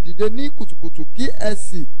ó sì dìde ní kùtùkùtù kí ẹ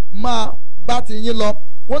sì máa bá ti yín lọ.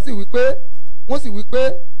 Wọ́n sì wí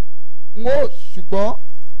pé ṣùgbọ́n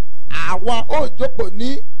àwa ó jókòó ní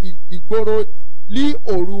ìgboro ní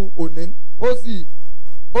òru òní. Ó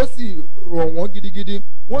sì rọ̀ wọ́n gidigidi.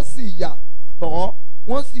 Wọ́n sì yà tán,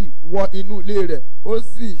 wọ́n sì wọ inú ilé rẹ̀. Ó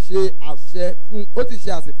sì ṣe àsè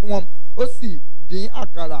fún wọn. Ó sì dín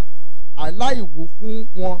àkàrà aláìwú fún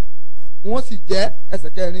wọn. wọ́n sì jẹ́ ẹsẹ̀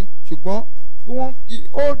kẹrin ṣùgbọ́n kí wọ́n kí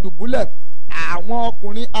ó dùbúlẹ̀ àwọn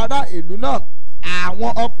ọkùnrin ará ìlú náà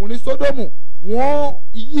àwọn ọkùnrin sódómù wọ́n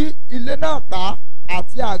yí ilé náà ká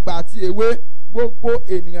àti àgbà àti èwe gbogbo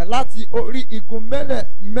ènìyàn láti orí igun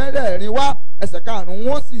mẹ́rẹ̀ẹ̀rin wá ẹsẹ̀ karùn-ún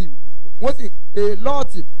wọ́n sì pe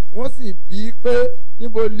lọ́ọ̀tì wọ́n sì bí i pé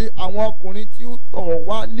níbo ni àwọn ọkùnrin tí ó tọ̀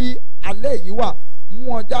wá ní alẹ́ yìí wà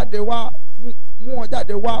mú wọn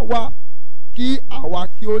jáde wá kí àwa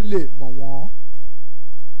kí ó lè mọ̀ wọ́n.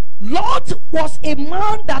 Lot was a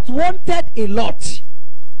man that wanted a lot.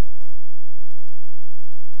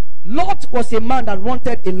 Lot was a man that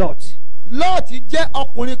wanted a lot. Lọ́ọ̀tì jẹ́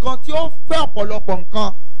ọkùnrin kan tí ó fẹ́ ọ̀pọ̀lọpọ̀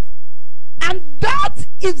nǹkan. And that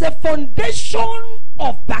is the foundation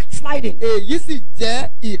of backsliding. Èyí sì jẹ́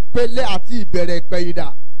ìpele àti ìbẹ̀rẹ̀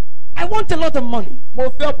ìpẹ̀yìndà. I want a lot of money. Mo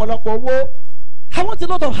fẹ́ ọ̀pọ̀lọpọ̀ owó. I want a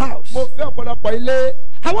lot of house. Mo fẹ́ ọ̀pọ̀lọpọ̀ ilé.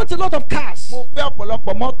 I want a lot of cars. Mo fẹ́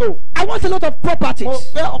ọ̀pọ̀lọpọ̀ mọ́tò. I want a lot of properties. Mo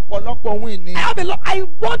fẹ́ ọ̀pọ̀lọpọ̀ ohun ìní. I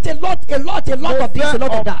want a lot of this, a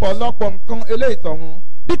lot of that. Mo fẹ́ ọ̀pọ̀lọpọ̀ nǹkan eléyìí tọ̀hún.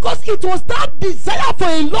 Because it was that desire for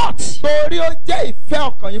a lot Torí ó jẹ́ ìfẹ́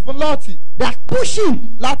ọkàn yìí fún Lọ́ọ̀tì that pushed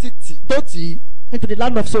him láti tì í into the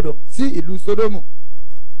land of Sodom. sí ìlú Sódómù.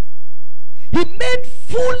 He made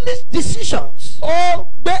foolish decisions. Ó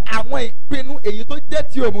gbé àwọn ìpinnu èyí tó jẹ́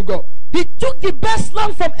ti òmùgọ̀. He took the best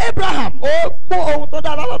land from Abraham. Ó mú ohun tó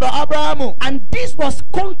dára lọ́dọ̀ Ábúráhámù. And this was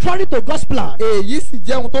contrary to God's plan. Èyí sì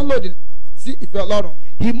jẹ́ ohun tó lòdì sí ìfẹ́ Ọlọ́run.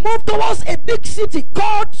 He moved towards a big city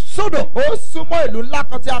called Sodom. Ó súnmọ́ ìlú ńlá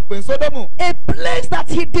kan tí a pè ní Sódómù. A place that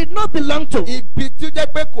he did not belong to. Ibi tí ó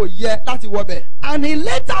jẹ́ pé kò yẹ láti wọbẹ̀. And he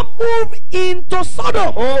later moved into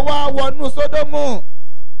Sodom. Ó wá wọnú Sódómù.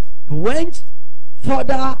 He went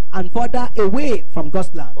further and further away from God's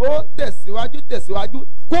plan. Ó tẹ̀síwájú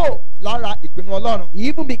kó lára ìpinnu Ọlọ́run. He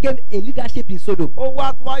even became a leadership in Sodom. Ó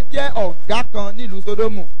wá tún wá jẹ́ ọ̀gá kan nílùú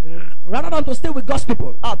Sódómù. Rather than to stay with God's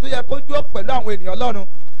people. Àtúnyẹ kó dúró pẹ̀lú àwọn ènìyàn Ọlọ́run.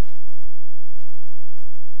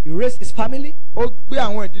 He raised his family. Ó gbé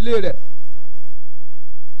àwọn ìdílé rẹ̀.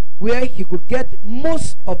 Where he could get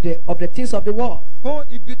most of the things of the world. Fún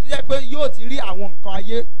ibi tó jẹ́ pé yóò ti rí àwọn nǹkan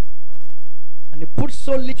ayé. And he put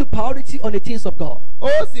so little priority on the things of God. Ó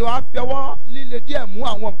sì wá fi ọwọ́ líle díẹ̀ mú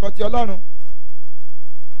àwọn nǹkan ti Ọlọ́run.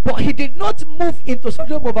 But he did not move into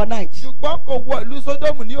Sodom overnight. Ṣùgbọ́n kò wọ ìlú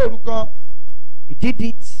Sódómù ní òru kan. He did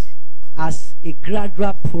it as a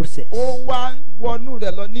gradual process. Ó wá wọnú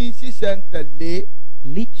rẹ̀ lọ ní ṣísẹ̀ntẹ̀lé.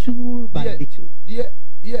 Little by little. Díẹ̀.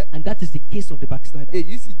 And that is the case of the backslider.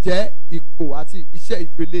 Èyí sì jẹ́ ipò àti iṣẹ́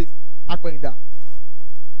ìpele apẹ̀yìndà.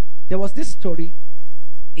 There was this story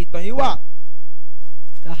Ìtàn yìí wà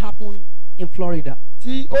that happened in Florida.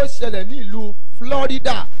 tí ó ṣẹlẹ̀ ní ìlú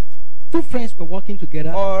Florida. Two friends were working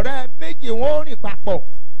together. Ọ̀rẹ́ méjì wọ́n rìn papọ̀.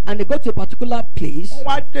 And they got to a particular place. Wọ́n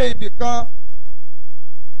wá dé ibì kan.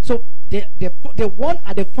 So the one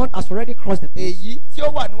at the front has already crossed the place. Èyí tí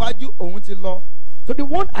ó wà níwájú òun ti lọ. So the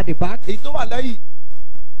one at the back, Èyí tó wà lẹ́yìn.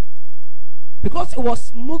 because it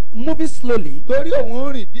was moving slowly, Torí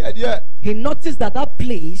òun rìn díẹ̀díẹ̀. he noticed that that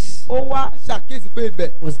place Ó wá ṣàkíyèsí pé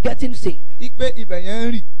ibẹ̀. was getting sink. Ipe ibẹ̀ yẹn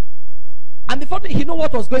ń rì. And before he knew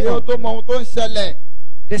what was going Kí ó on, tó mọ ohun tó ń ṣẹlẹ̀.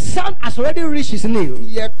 the sand has already reached his nail.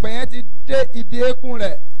 Iyẹ̀pẹ̀ yẹn ti dé ibi eékún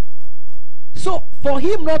rẹ̀. So for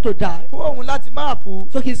him not to die, Fún òun láti máa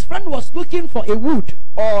kú. so his friend was looking for a wood.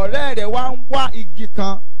 Ọ̀rẹ́ rẹ̀ wá ń wá igi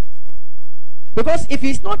kan. Because if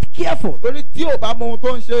he's not careful, Torí tí ò bá mọ ohun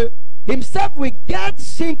tó ń ṣe, himself will get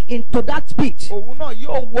sink into that pit. òun náà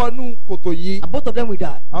yóò wọnú kòtò yìí. And both of them will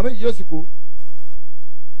die. Àwọn méjì yóò sì kú.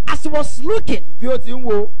 As he was looking Bí ó ti ń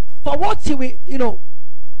wo, for what he will,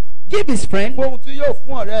 give his friend, fún ohun tí yóò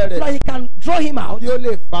fún ọ̀rẹ́ so rẹ̀ that he can draw him out, tí ó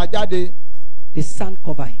lè fà jáde. the sand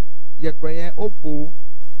covered him Iyẹ̀pẹ̀ yẹn ó bò ó,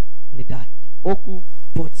 and he died. ó kú.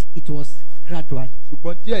 But it was gradually.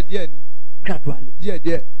 Ṣùgbọ́n díẹ̀díẹ̀ ni. Gradually.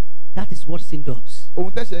 Díẹ̀díẹ̀. That is what sin does.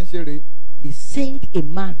 Ohun tẹ́sẹ̀ ń ṣe rèé. He sink a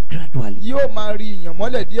man gradually. Yóò máa rí ìyàn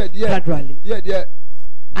mọ́lẹ̀ díẹ̀díẹ̀. Gradually. Díẹ̀díẹ̀.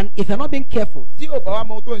 And if you're not being careful, Tí ò bá wá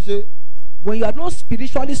mọ ohun tó ń ṣe, when you are not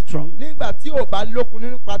spiritually strong, nígbà tí ò bá lókun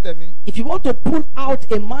nínú pàtẹ́mí, if you want to pull out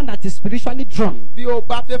a man that is spiritually drawn, bí o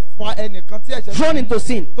bá fẹ́ fa ẹnìkan tí ẹ̀ṣẹ̀ drawn into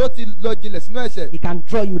sin, tó ti lọ jinlẹ̀ sínú ẹ̀ṣẹ̀, he can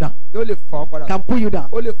draw you down, yóò lè fà ọ́ padà. can pull you down.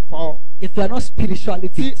 Ó lè fà ọ́ If you are not spiritually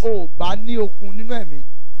tí fit. o bá ní okun nínú ẹ̀mí.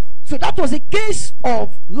 So that was the case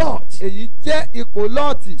of Lot. Èyí jẹ́ ipò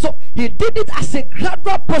Lọ́ọ̀tì. So he did it as a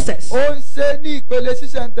gradual process. Ó ń ṣe ní ìpele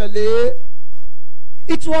ṣísẹ̀ntẹ̀lé.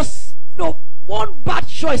 It was, one bad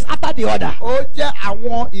choice after the other. Ó jẹ́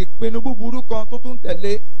àwọn ìpinnu búburú kan tó tún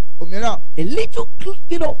tẹ̀lé òmíràn. A little,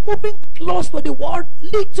 moving close to the world,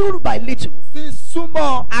 little by little.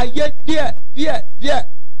 Sísúnmọ́ ayé díẹ̀.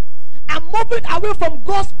 and moving away from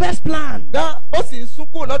God's best plan. dá ó sì ń sún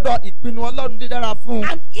kúrò lọ́dọ̀ ìpinnu ọlọ́run dídára fún un.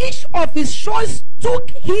 And each of his choice took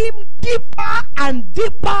him deeper and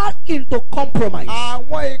deeper into compromise.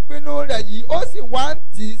 àwọn ìpinnu rẹ̀ yìí ó sì wá ń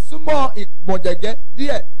tì í súnmọ́ ìpọ̀jẹ̀gẹ́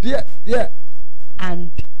díẹ̀.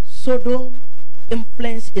 And Sodom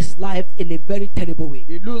influenced his life in a very terrible way.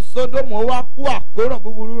 ìlú Sódómù wá kó àkóràn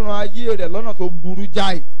búburú ran ayé rẹ̀ lọ́nà tó burú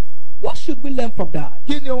jáì. What should we learn from that?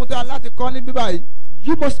 kí ni ohun tí a láti kọ́ ní bíbá yìí?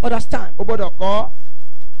 You must understand ó gbọ́dọ̀ kọ́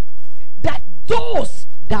that those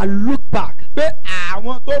that look back, pé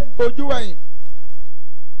àwọn tó ń bojú ẹ̀yìn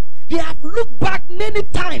they have looked back many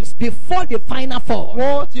times before the final fall.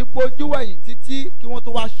 wọ́n ti bojú ẹ̀yìn títí kí wọ́n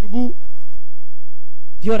tó wá ṣubú.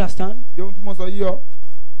 Do you understand? ṣé ohun tí mo sọ yìí ọ?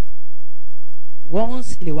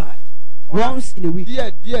 Once in a while, once in a week,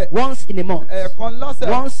 díẹ̀ once in a month, ẹ̀ẹ̀kan lọ́sẹ̀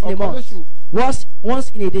once in a ọ̀kan month, lóṣù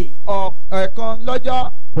once in a day, ẹ̀ẹ̀kan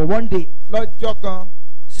lọ́jọ́ but one day, kan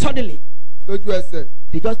suddenly, lójú ẹsẹ̀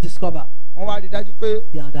they just discover wọ́n wá rí dájú pé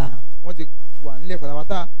they are down. wọ́n ti wà nílẹ̀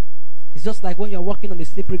pátápátá. It's just like when you're walking on a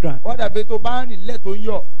slippery ground wọ́n dàbí tó bá ń rìn nílẹ̀ tó ń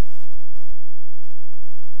yọ̀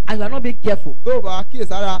and you are not being careful tó o bá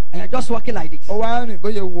kíyèsára and you're just walking like this, ó wá ń rìn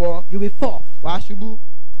bóyá wọ you will fall. wàá ṣubú.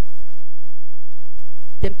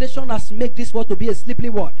 Temptation has made this world to be a slippery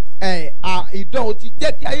world. ìdánwò ti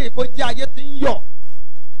jẹ́ kí ayé kó jẹ́ ayé tí ń yọ̀.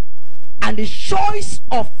 And the choice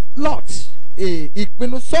of Lot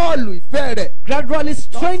ìpinnu Sọ́ọ̀lù ìfẹ́ rẹ̀ gradually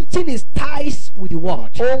strengthened his ties with the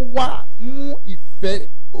world. ó wá mú ìfẹ́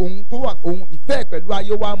ohun tó wà ohun ìfẹ́ pẹ̀lú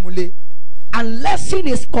ayé wá múlẹ̀. And lessen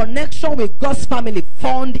his connection with God's family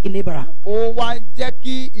found in Abraham. ó wá ń jẹ́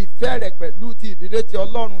kí ìfẹ́ rẹ̀ pẹ̀lú ti ìdílé ti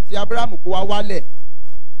Ọlọ́run ti Ábúráhámù kó wá wálẹ̀.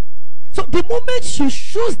 So the moment you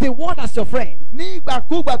choose the world as your friend, ní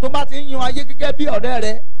ìgbàkúgbà tó bá ti ń yan ayé gẹ́gẹ́ bí ọ̀rẹ́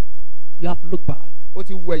rẹ̀ you have to look back. ó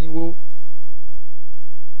ti wẹ̀yìn wo.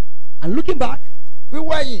 And looking back,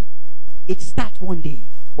 wíwẹ̀yìn it starts one day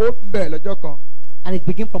ó ń bẹ̀rẹ̀ lọ́jọ́ kan and it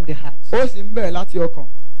begins from the heart. ó sì ń bẹ̀rẹ̀ láti ọkàn.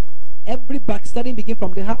 Every backsliding begins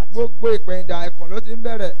from the heart. gbogbo ìpẹ̀yìndà ẹ̀kàn ló ti ń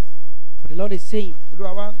bẹ̀rẹ̀. But the Lord is saying,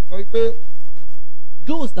 Olúwa wa sọ pé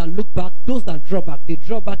those that look back, those that draw back, they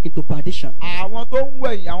draw back into perdition. àwọn tó ń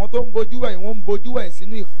wẹ̀yìn àwọn tó ń bojú wẹ̀yìn wọ́n ń bojú wẹ̀yìn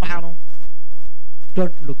sínú ìparun.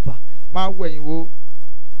 Don't look back. má wẹ̀yìn wo.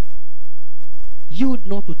 Yield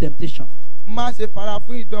not to temptation. má ṣe fara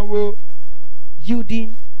fún ìdánwò.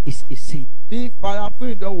 Yielding is a sin. bí fara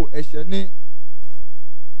fún ìdánwò ẹ̀ṣẹ̀ ni.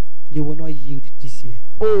 You will not yield this year.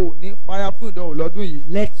 o ò ní fara fún ìdánwò lọ́dún yìí.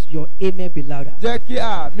 Let your amen be louder. jẹ́ kí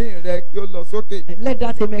àmì rẹ kí ó lọ sókè. Let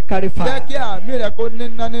that amen carry jẹ́ kí fire. àmì rẹ kó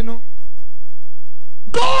níná nínú.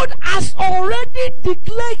 God has already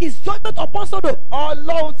declared his judgment upon Sodom,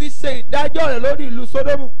 Ọlọ́run ti ṣe ìdájọ́ rẹ̀ lórí ìlú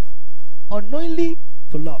Sódómù. unknowingly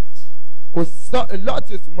to Lot. kò sọ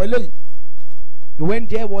lọ́ọ̀tì òsì mọ́ eléyìí. He went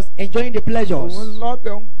there, was enjoying the pleasures. òun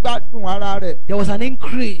lọ́bẹ̀ ń gbádùn ara rẹ̀. There was an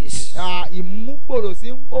increase, ìmúgbòrò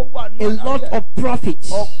sí ó wà ní a lot of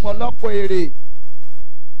profits. ọ̀pọ̀lọpọ̀ èrè.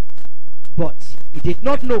 But he did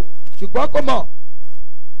not know ṣùgbọ́n kò mọ̀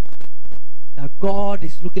that God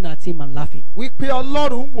is looking at him and laughing, wípé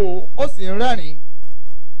Ọlọ́run wò ó sì ń rẹ́rìn-ín.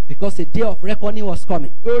 because a day of reckoning was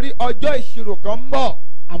coming. torí ọjọ́ ìṣirò kan ń bọ̀.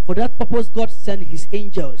 And for that purpose, God sent his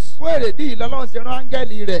angels. fún èrèdí ìlọ́lọ́run ṣe rán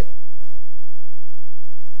áńgẹ́lì rẹ̀.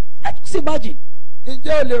 Just imagine,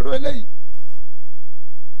 ǹjẹ́ o lè ro eléyìí?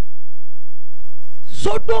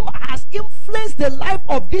 Sodom has influenced the life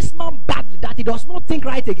of this man badly that he does not think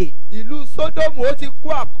right again. ìlú Sódómù ó ti kó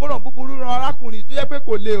àkóràn búburú ran arákùnrin tó yẹ pé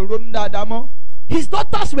kò lè ronú dáadáa mọ́. His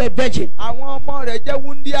daughters were virgin. àwọn ọmọ rẹ̀ jẹ́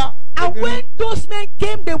wúndíá. And when those men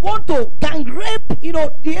came, they want to gang rape,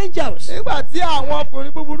 the angels. nígbà tí àwọn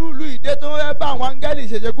ọkùnrin búburú ìlú ìdè tó ń bá àwọn áńgẹ́lì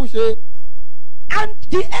ṣèṣekúṣe. And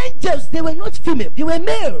the angels, they were not female, they were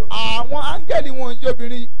male. àwọn áńgẹ́lì wọn jẹ́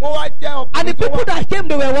obìnrin wọ́n wá jẹ́ And the ọkùnrin tó people wá. that came,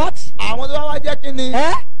 they were what? àwọn tó wá jẹ́ kí ni.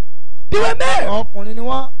 They were male. ọkùnrin ni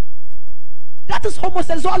wọ́n. That is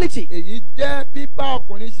homosexuality. èyí jẹ́ bíbá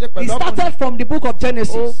ọkùnrin ṣe It pẹ̀lú ọkùnrin. started from the book of ó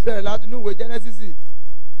Genesis. bẹ̀rẹ̀ láti inú ìwé Genesis.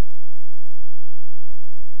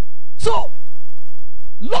 So,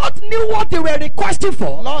 Lot knew what they were requesting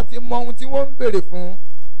for. Lọ́ọ̀tì mọ ohun tí wọ́n ń béèrè fún.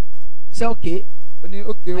 Say, okay, ó ní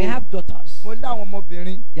òkè I o have daughters. mo láwọn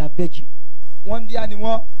ọmọbìnrin They are virgin. wọ́n ń díá ni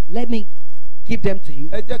wọ́n. Let me give them to you.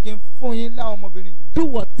 ẹ jẹ́ kí n fún yín láwọn ọmọbìnrin. Do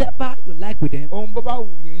whatever you like with them. ohun bó bá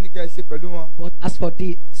wù yín ni kẹ́ ẹ ṣe pẹ̀lú wọn. But as for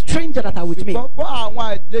the stranger that are with me, ṣùgbọ́n fún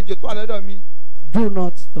àwọn àlejò tó wà lọ́dọ̀ mi do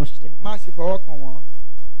not touch them. má ṣe fọwọ́ kàn wọ́n.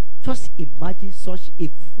 Just imagine such a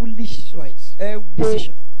foolish choice. ẹ wo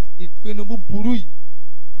Decision. ìpinnu búburú yìí.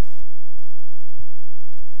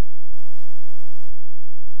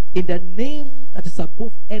 in the name that is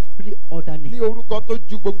above every other ní name. orúkọ tó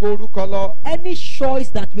ju gbogbo orúkọ lọ. Any choice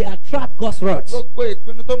that will attract God's wrath, Gbogbo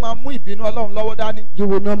ìpinnu tó máa mú ìbínú Ọlọ́run lọ́wọ́ dání. you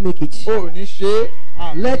will not make it. O ò ní ṣe é.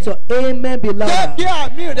 Àmín. Let your amen be Jẹ́ kí louder.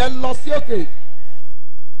 àmì rẹ lọ sí òkè.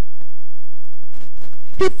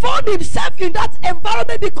 He found himself in that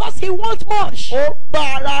environment because he wants much. Ó bá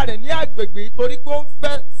ara rẹ̀ ní agbègbè torí pé ó ń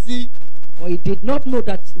fẹ́ sí i. But he did not know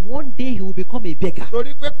that one day he will become a beggar.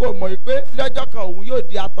 Torí pé kò mọ̀ pé lọ́jọ́ kan òun yóò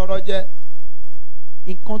di atọrọjẹ.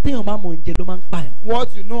 Nǹkan téèyàn máa mọ̀ ń jẹ ló máa ń pààyàn.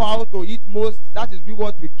 What you know how to eat most, that is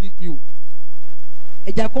what will keep you.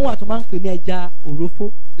 Ẹja kan wà tó máa ń pè ní ẹja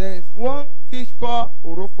òrófó. There is one fish called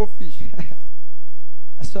orofo fish.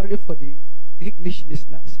 Sorry for the English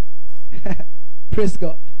listeners. Praise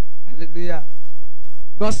God. Hallelujah.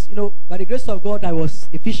 Because, you know, by the grace of God, I was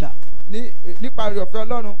a fisher. Nípa rẹ̀ ọ̀fẹ́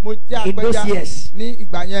Ọlọ́run, mo jẹ́ In those apẹja years. ní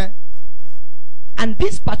ìgbà yẹn. And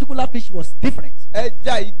this particular fish was different.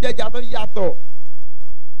 Ẹja ìjẹja tó yàtọ̀.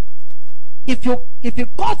 If you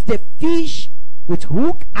caught the fish with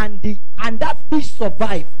hook and that fish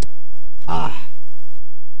survived,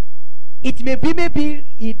 it maybe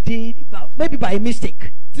it did maybe by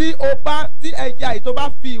mistake. Tí ẹja yìí tó bá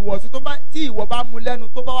fi ìwọ̀ sí tí ìwọ̀ bá mú lẹ́nu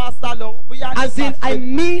tó bá wá sá lọ bóyá As in, I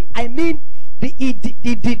mean,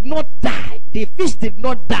 it did not die. The fish did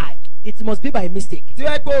not die. It must be by mistake. tí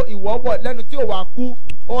ẹ kó ìwọ̀ wọ̀ lẹ́nu tí ò wá kú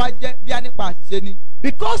ó wá jẹ́ bí a nípa àṣìṣe ni.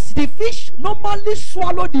 Because the fish normally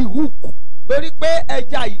swallow the hook Torí pé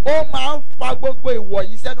ẹja yìí ó máa ń fa gbogbo ìwọ̀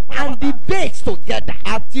yìí sẹ́nu and the bait together.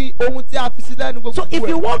 àti ohun tí a fi sí lẹ́nu gbogbo So if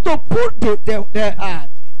you want to put the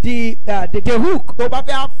hook, tó bá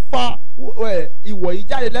fẹ́ fa ìwọ̀ yìí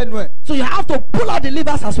jáde lẹ́nu ẹ̀. so you have to pull out the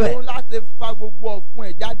livers as well, Òun láti fa gbogbo ọ̀fun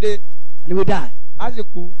ẹ̀ jáde. and it will die. Á sì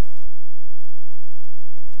kú.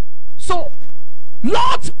 So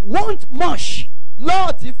Lot want much.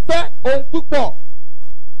 Lọ́ọ̀tì fẹ́ ohun púpọ̀.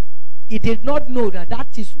 He did not know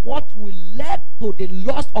that is what will lead to the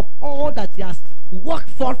loss of all that he has worked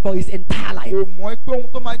for his entire life. Kò mọ̀ pé ohun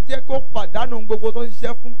tó máa jẹ́ kó pàdánù gbogbo tó ń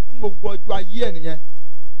ṣiṣẹ́ fún gbogbo ọjọ́ ayé ẹ̀ nìyẹn.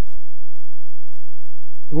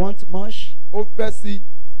 He wants much, Ó fẹ́ sí i,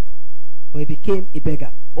 but he became a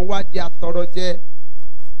beggar. ó wá di atọrọjẹ.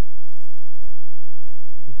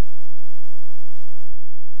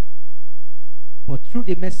 But through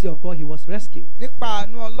the mercy of God, he was rescued. Nípa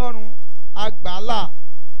àánú Ọlọ́run agbàálà.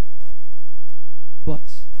 But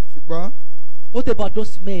Ṣùgbọ́n what about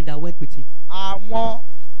those men that went with him? àwọn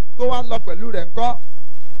tó wá lọ pẹ̀lú rẹ̀ ńkọ́?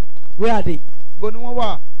 Where are they? Ibo ni wọ́n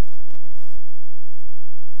wà?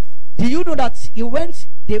 Do you know that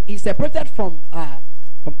he separated from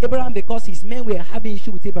Abraham because his men were having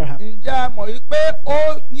issue with Abraham? Ǹjẹ́ ẹ mọ̀ wípé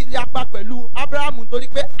ó yapa pẹ̀lú Ábúráhámù torí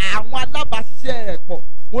pé àwọn alábàáṣiṣẹ́ rẹ̀ pọ̀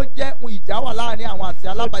wọ́n jẹ́ ìjà wà láàrin àwọn àti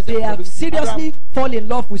They alábàáṣiṣẹ́ have seriously fall in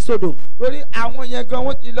love with Sodom. Torí àwọn yẹn gan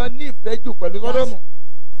wọ́n ti lọ ní ìfẹ́ jù pẹ̀lú Sódómù.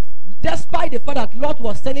 Despite the fact that Lot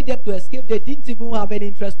was telling them to escape, they didn't even have any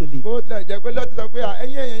interest to leave. Bó tilẹ̀ jẹ́ pé Lọ́ọ̀tì sọ pé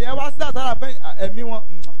ẹ̀yin èèyàn yẹn wá sí àsárà fẹ́ ẹ̀mí wọn.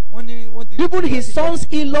 Wọ́n ti. Even his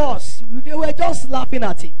sons-in-laws, they were just laughing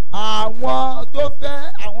at him. Àwọn tó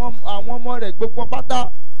fẹ́ àwọn ọmọ rẹ̀ gbogbo pátá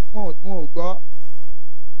wọn ò gbọ́.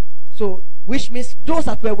 So, which means those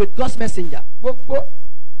that were with God's messenger, Gbogbo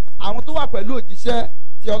àwọn tó wà pẹ̀lú òjíṣẹ́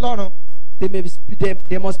ti Ọlọ́run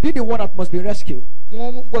they must be the one that must be rescued.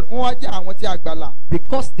 wọ́n wá jẹ́ àwọn tí a gbàlà.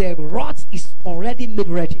 Because their wrath is already made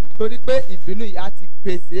ready. Torí pé ìbínú ìyá ti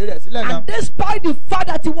pèsè rẹ̀ sílẹ̀ náà. And despite the fact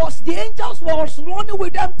that the angels was running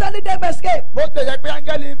with them, telling them escape. Bó tilẹ̀ jẹ́ pé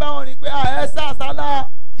áńgẹ́lì ń bá wọn rìn pé ẹ sá àsálà.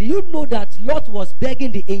 Do you know that Lot was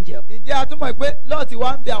begging the angel? Ǹjẹ́ a túmọ̀ pé Lọ́ọ̀tì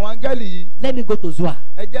wá ń bẹ àwọn áńgẹ́lì yìí? Let me go to Zoar.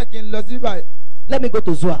 Ẹ jẹ́ kí n lọ sí báyìí. Let me go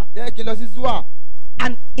to Zoar. Jẹ́ kí n lọ sí Zua.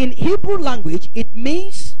 And in Hebrew language, it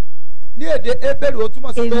means Ní èdè Hébérù ó túmọ̀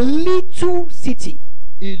a sí pé little city.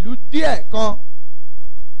 ìlú díẹ̀ kan.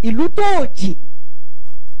 Ìlú tó jìn.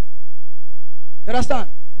 You understand?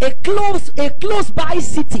 A close by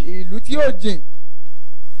city. Ìlú tí ó jìn.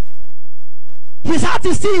 His heart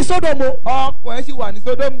is still in Sodom. Ọkàn ẹ̀ sì wà ní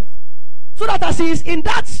Sódómù. So that as he is in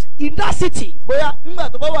that city, Bóyá nígbà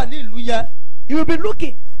tó bá wà ní ìlú yẹn, he will be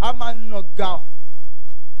looking. a máa nà gà.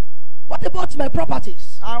 What about my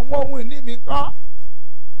properties? Àwọn ohun ìní mi kọ́.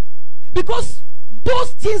 Because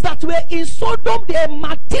those things that were in Sodom, they are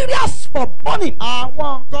materials for burning.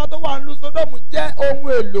 Àwọn nǹkan tó wà ní Sódómù jẹ́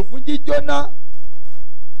ohun èlò fún jíjóná.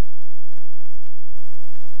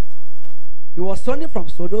 He was running from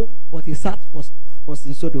Sodom, but his heart was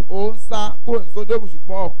in Sodom. Ó ń sá kó ní Sódómù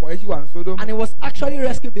ṣùgbọ́n ọkàn ẹ̀ sì wà ní Sódómù. And he was actually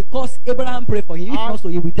rescued because Abraham prayed for him. If not so,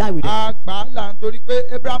 he will die with them. Àgbàlá nítorí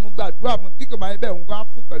pé Abraham gbàdúrà fún kíkọ̀ máa ń bẹ̀ òun kan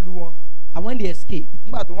kú pẹ̀lú wọn. And when they escaped,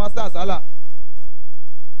 Nígbà tó wọ́n sá àsálà,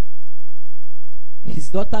 his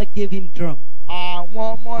daughter gave him drum.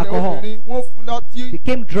 àwọn ọmọ rẹ̀ Alcohol. obìnrin wọ́n fún lọ́tí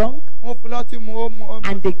became drunk, wọ́n fún lọ́tí mu ó mu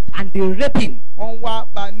and they rape him. wọ́n wá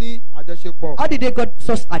bá ní àjọṣepọ̀. How did they got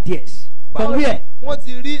such ideas? From Báwo ni where? wọ́n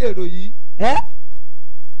ti rí èrò yìí? Eh?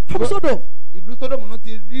 From Sodom. Ìlú Sódómù ló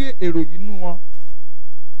ti rí èrò yìí nú wọn.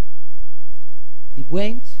 He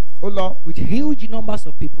went Ó lọ with huge numbers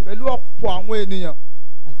of people pẹ̀lú ọ̀pọ̀ àwọn ènìyàn.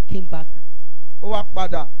 and came back Ó wá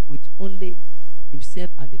padà with only himself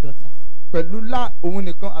and the daughter. pẹ̀lú òun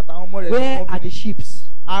nìkan àtàwọn ọmọ rẹ̀. Where are the sheep?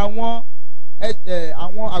 Àwọn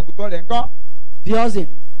àwọn àgùntàn rẹ̀ ńkọ́? The oxen,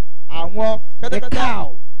 Àwọn the kẹ́tẹ́kẹ́tẹ́,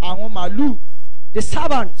 cow, àwọn màálù, the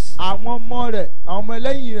servants, àwọn ọmọ rẹ̀, àwọn ọmọ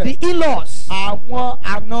ẹlẹ́yìn rẹ̀, the in-laws. àwọn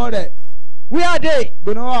àna rẹ̀. Where are they?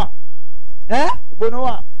 Ìgbóná wà, Eh? ìgbóná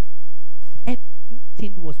wà.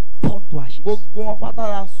 Everything was burned to ashes. Gbogbo wọn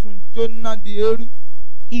pátá sun jóná di eérú.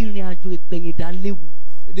 Ìrìn àjò ìpẹ̀yìndà léwu.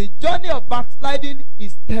 The journey of backsliding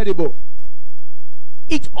is terrible.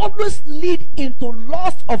 It always leads into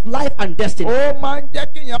loss of life and destiny. Ó máa ń jẹ́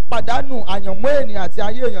kí èèyàn pàdánù àyànmọ́ ènìyàn àti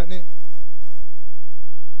ayé èèyàn ni.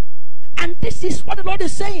 And this is what the Lord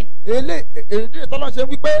is saying. Èrèdí ìtọ́lọ́ ṣe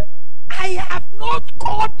wípé I have not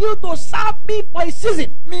called you to serve me for a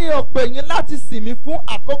season, mi ò pè yín láti sìn mí fún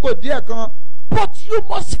àkókò díẹ̀ kan. but you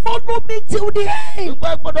must follow me till the end.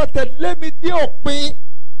 Ṣùgbọ́n ẹ gbọ́dọ̀ tẹ̀lé mi dé òpin.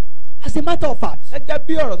 As a matter of fact, Gẹ́gẹ́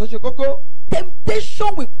bí ọ̀rọ̀ tó ṣe kókó,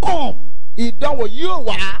 temptation will come ìdánwò yóò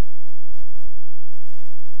wá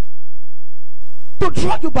to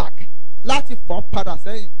draw you back. láti fọ́n padà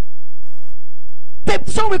sẹ́yìn.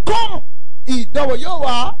 Temptation will come Ìdánwò yóò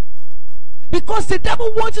wá because the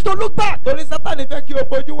devil wants you to look back. torí Sátánì fẹ́ kí o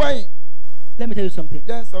bojú wẹ̀yìn. Let me tell you something.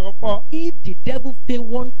 Jẹ́ ń sọ̀rọ̀ fún ọ. If the devil fail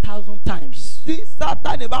 1,000 times, Tí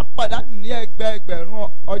Sátánì bá pàdánù ní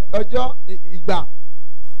ẹgbẹ̀rún ọjọ́ ìgbà,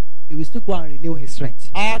 he will still go and renew his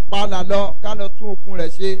strength. á padà lọ ká lọ tún okun rẹ̀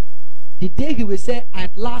ṣe. The day he will say,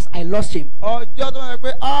 at last I lost him, Ọjọ́ tó máa ń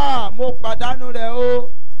pẹ́ mo pàdánù rẹ̀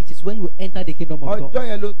o. it is when you enter the kingdom of God. Ọjọ́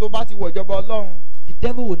yẹn ló tó bá ti wọ ìjọba Ọlọ́run. The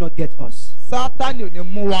devil will not get us. Sátánì ò ní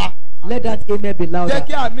mú wa. Let that amen be Jẹ́ louder.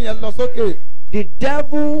 kí àmì yẹn lọ sókè. The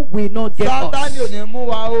devil will not get Sátánì ò us. ní mú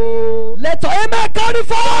wa o. Let your amen carry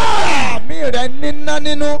forward. Àmì rẹ̀ níná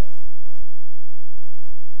nínú.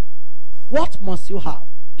 What must you have?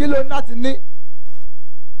 Kí ló ní láti ní?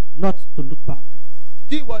 Not to look back.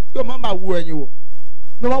 Tí ìwọ tí o máa máa wo ẹ̀yìn wò.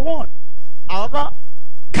 Number one, Àkọ́kọ́,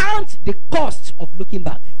 count the cost of looking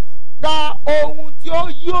back. ka ohun tí ó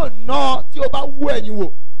yóò ná tí o bá wo ẹ̀yìn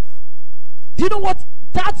wò. Do you know what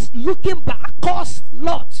that looking back costs?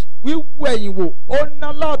 Lot. Wíwo ẹ̀yìn wò ó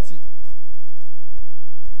ná Lọ́ọ̀tì.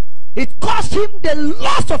 It cost him the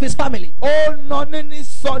loss of his family. Ó ná níní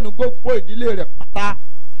sọnù gbogbo ìdílé rẹ̀ pátá.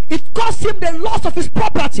 It cost him the loss of his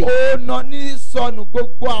property. Ó ná ní sọnù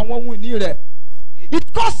gbogbo àwọn ohun ìní rẹ̀.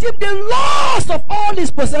 It cost him the loss of all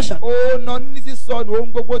his possessions. Ó ná ní sísọnù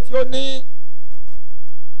ohun gbogbo tí ó ní.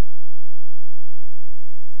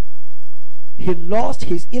 He lost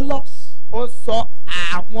his in-laws. Ó sọ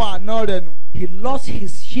àwọn àna rẹ̀ nù. He lost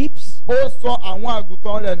his sheep. Ó sọ àwọn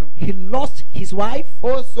àgùntàn rẹ̀ nù. He lost his wife.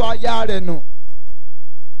 Ó sọ aya rẹ̀ nù.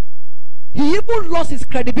 He even lost his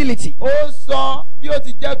credibility Ó sọ bí ó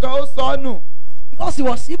ti jẹ́ gan ó sọ ọ́ nù. because he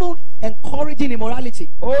was even encouraging immorality,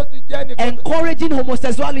 Ó ti jẹ́ nìkan. encouraging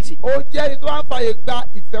homosexuality. Ó jẹ́ ẹni tó wá ń fàyè gba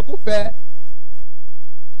ìfẹ́kúfẹ́.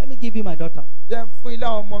 Let me give you my daughter. Jẹ́ ń fún ilé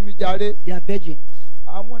àwọn ọmọ mi jàre. They are virgins.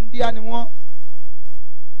 Àwọn ndíá ni wọ́n.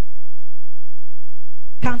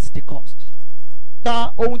 Count the cost.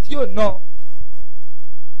 Ka ohun tí yóò ná.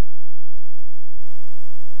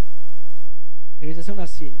 There is a song that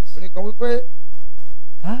says, Orin kan wípé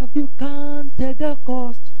have you counted the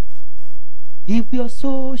cost? If your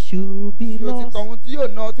soul should be tí o ti lost, kọ ohun tí yóò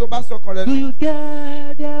ná tí o bá sọkàn rẹ̀ do nù. you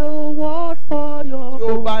get the reward for your Tí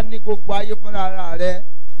o own? bá ní gbogbo ayé fúnra ara rẹ̀.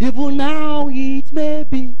 Even now it may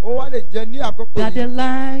be Ó wá lè jẹ ní àkókò that the yìí.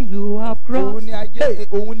 line you have Òun crossed. ni ayé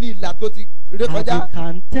òun ní ìlà tó ti ré Have kọjá. you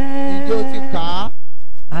counted? Ǹjẹ́ o ti kà á?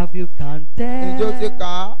 Have you counted Ǹjẹ́ o ti kà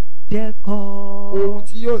á? the Ohun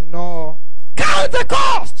cost? tí yóò ná ọ. Count the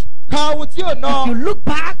cost. Ka ohun tí yóò ná If you ọ. look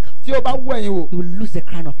back, Tí o bá wú ẹ̀yìn wò. you will lose the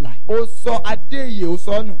crown of life. Ó sọ adé ìyè ó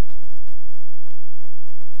sọ nù.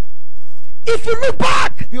 If you look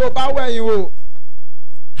back, Bí o bá wú ẹ̀yìn wò.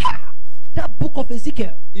 that book of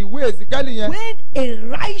Ezekiel, Ìwé Èsìkẹ́lì yẹn. when a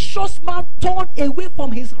righteous man turned away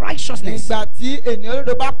from his righteousness, Nígbà tí ènìyàn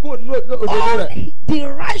olódo bá kó òdodo all rẹ̀. the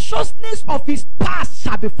righteousness of his past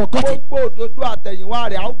shall be forgotten. Gbogbo òdodo àtẹ̀yìnwá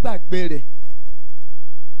rẹ̀ á ó gbàgbé rẹ̀.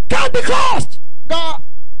 Count the cost. Ká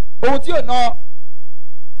ohun tí yóò ná ọ.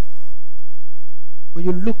 When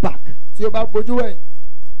you look back, Tí o bá bojú ẹ̀yìn.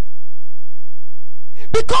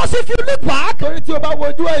 because if you look back, Torí tí o bá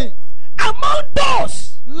wojú ẹ̀yìn. among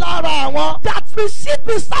those lára àwọn that will sit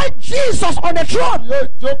beside Jesus on the throne, yóò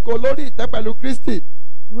jókòó lórí ìtẹ́ pẹ̀lú Kristi.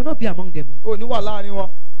 you will not be among them. Ò ní wà láàrin wọn.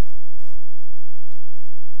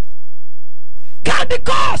 Count the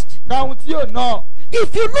cost. Káwọn tí yóò ná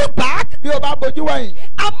If you look back, bí o bá bojú wẹ̀yìn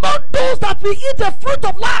among those that will eat the fruit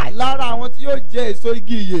of life, lára àwọn tí yóò jẹ èso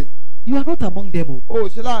igi ìyè. you are not among them. O ò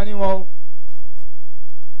sí láàrin wọn o.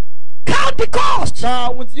 Count the cost.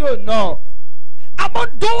 Káwọn tí yóò ná Among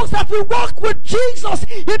those that will walk with Jesus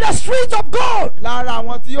in the streets of God, lára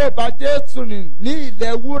àwọn tí yóò bá Jésù rìn ní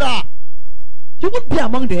ilẹ̀ wúrà. you won't be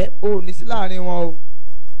among them. O ò ní sí láàrin wọn o.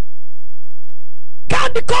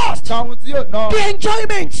 Count the cost, Káwọn tí yóò ná the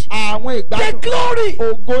enjoyment, àwọn the ìgbádùn glory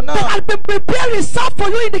ògo that náà. has been prepared itself for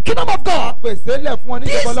you in the kingdom of God. Pèsè lẹ̀ fún ọ ní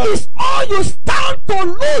This ìjọba Ọlọ́run. is all you stand to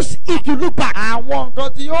lose if you look back. Àwọn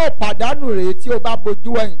nǹkan tí yóò pàdánù rèé tí o bá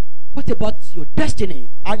bojú wẹ̀yìn. What about your destiny?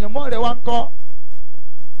 Àyànmọ́ rẹ̀ wá ń kọ́.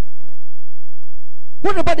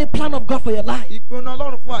 What about the plan of God for your life? Ìpinnu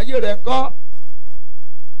Ọlọ́run fún ayé rẹ̀ ń kọ́.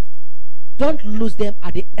 Don't lose them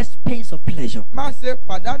at the expense of pleasure. Má ṣe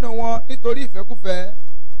pàdánù wọn nítorí ìfẹ́kúfẹ̀ẹ́.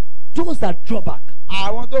 Those that draw back,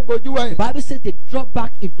 Àwọn tó bojú the wẹ̀yìn. Bible says they draw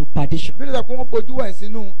back into perdition. Bí lè sọ pé wọ́n bojú wẹ̀yìn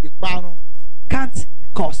sínú ìparun. Count the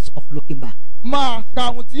cost of looking back. Máa ka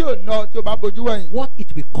ohun tí yóò ná tí o bá bojú wẹ̀yìn. What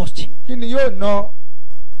it will cost you. Kí ni yóò ná?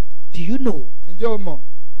 Do you know? Ǹjẹ́ o mọ̀?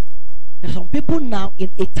 There are some people now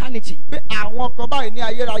in eternity, Pé àwọn kan báyìí ní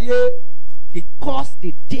ayérayé they cost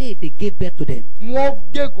the day they gave birth to them wọ́n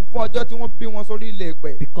gégùn fún ọjọ́ tí wọ́n bí wọn sórí ilẹ̀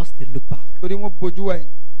ìpẹ́. because they look back. Torí wọ́n bojú wẹ̀yìn.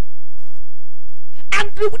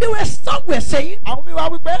 And some were saying, Àwọn mi wá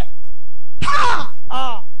wípé ha!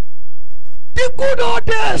 ah The good old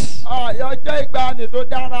days ah ọjọ́ ìgbàanì tó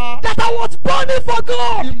dára that I was burning for tí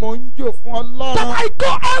God, mò ń jò fún that Ọlọ́run I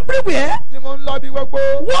go everywhere, tí mò ń lọ bí gbogbo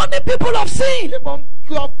warning people of sin. tí mò ń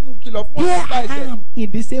kìlọ̀ fún Here ọ̀gá I ẹ̀ṣẹ̀. am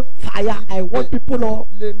in the same fire I want people of.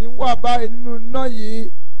 Lèmi wà báyìí nínú iná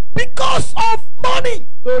yìí Because of money,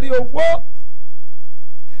 torí owó,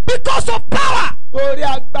 because of power, torí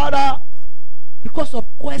agbára, because of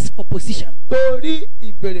quest for position. torí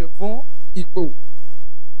ìbèrè fún ipò.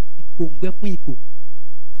 Ìpòǹgbẹ fún ipò.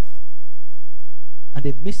 And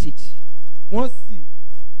they miss it. Wọ́n sì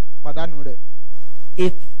pàdánù rẹ̀.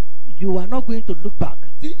 If you are not going to look back.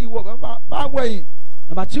 Tí ìwọ kan bá wẹ̀yìn.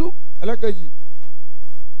 Number 2, Ẹlẹ́kẹ̀jì.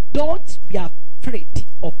 don't be afraid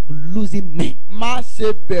of losing men. Má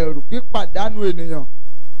ṣe bẹ̀rù pípàdánù ènìyàn.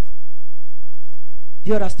 Do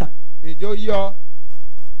you understand? Ìjọ yọ.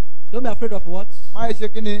 Don't be afraid of what? Má ṣe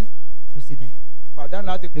kí ni? Losing men. Pàdánù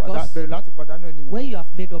láti Because bẹ̀rù láti pàdánù ènìyàn. when you have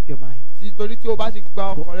made up your mind Torí tí o bá ti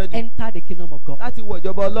gba to ọkàn rẹ jù enter the kingdom of God, láti wọ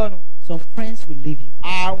ìjọba Ọlọ́run. some friends will leave you.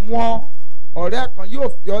 Àwọn ọ̀rẹ́ kan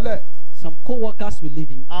yóò fi ọ́ lẹ̀. Some co-workers will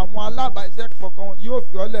leave you. Àwọn alábàáṣiṣẹ́pọ̀ kan yóò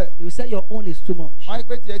fi ọ́ lẹ̀. They will say your own is too much. Wọ́n á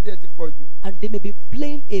pé tiẹ̀ díẹ̀ ti pọ̀ jù. And they may be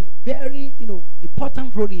playing a very,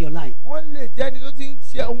 important role in your life. Wọ́n lè jẹ́ ẹni tó ti ń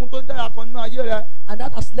ṣe ohun tó dára kan nínú ayé rẹ. And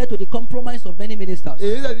that has led to the compromise of many ministers.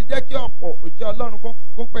 Èyí lè ti jẹ́ kí ọ̀pọ̀ òjẹ́ Ọlọ́run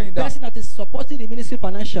kó pẹ̀yìn dà. Person that is supporting the ministry Ẹni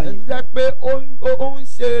financially tó jẹ́ pé ó ń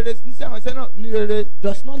ṣe rere níṣẹ́ ìránṣẹ́ náà ní rere.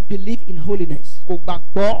 does not believe in holiness. Kò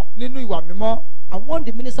gbàgbọ́ nínú ìwà mímọ́. I want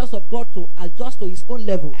the ministers of God to adjust to his own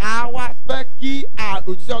level. Àwa fẹ́ kí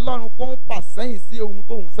òjíṣẹ́ Ọlọ́run kó ń fà sẹ́yìn sí ohun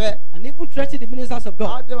tó ń fẹ́. And even threaten the ministers of Á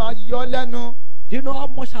God. jẹ́ máa yọ lẹ́nu. Do you know how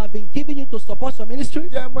much I have been giving you to support your ministry?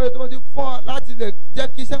 Jẹ́ mọ́ ètò ti fún ọ láti lè jẹ́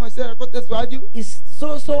kí iṣẹ́ ìránṣẹ́ rẹ kó tẹ̀síwájú. It's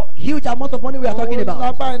so huge amount of money we are talking Owó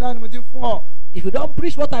about. lábáyé náà ni mo ti fún ọ. If you don't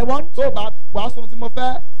preach what I want, Tó o bá wàásù ohun tí mo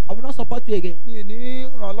fẹ́, I will not support you again. mi ò ní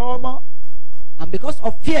ràn lọ́wọ́ mọ́. And because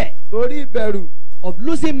of fear Torí ìbẹ̀rù, of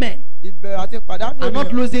losing men ìbẹ̀rù àti pàdánù and not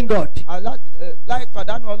ènìyàn. losing God, Láì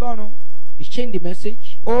pàdánù Ọlọ́run. you change the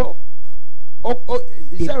message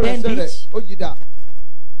Iṣẹ́ bend ìránṣẹ́ rẹ̀ it. ó yí dà.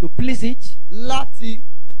 to please it. Láti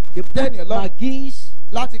They put Bẹ́ẹ̀ni Ọlọ́run. magis,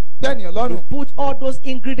 láti gbẹ̀nìyàn they lọ́rùn. put all those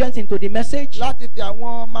ingredients into the message. Láti fi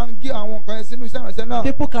àwọn mangi àwọn nǹkan yẹn sínú iṣẹ́ ìránṣẹ́ náà.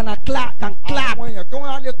 People can clap Àwọn èèyàn kí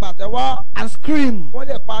wọ́n á lè pàtẹ́wọ́. and scream Wọ́n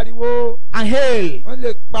lè pariwo. and hail, Wọ́n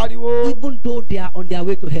lè pariwo. even though they are on their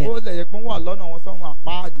way to Ó hell. lè yẹ pé wọ́n wà lọ́nà wọn sọ́run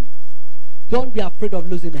àpáàdì. Don't be afraid of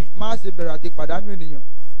losing men. Má ṣe bẹ̀rẹ̀ àti pàdánù ènìyàn.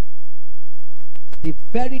 The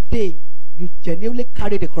very day you genuinely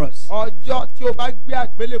carry the cross, Ọjọ́ tí o bá gbé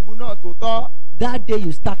àgbélébù náà tòótọ́, that day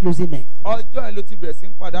you start losing men. ọjọ́ yẹn ló ti bẹ̀rẹ̀ sí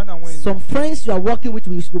ń pàdánù àwọn èèyàn. Some friends you are working with,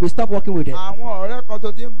 you will stop working with them. Àwọn ọ̀rẹ́ kan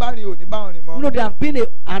tó ti ń bá rìn ò ní bá wọn rìn You know, mọ́. they have been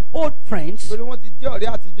an old friends, torí wọ́n ti jẹ́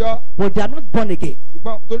ọ̀rẹ́ àtijọ́. but they are not born again.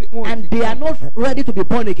 ṣùgbọ́n torí wọn ò And sì they are not ready to be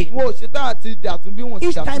born again. wọn ò ṣetán àti dàtún bí wọn ò sì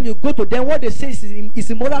Each time dàtún. you go to them, what they say is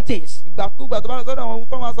immoral things. ìgbàkúgbà tó bá lọ sọ́dọ̀ àwọn ohun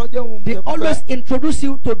tó máa sọ jẹ́ ohun They always introduce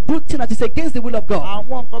you to do things that is against the will of God.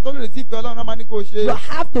 àwọn nǹkan tó lè sí ìfẹ́ ọlọ́run náà máa ní kó o ṣe. You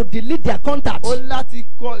have to delete their contacts. ó láti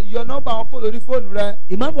yọ nọ́mbà wọn kó lórí fóònù rẹ.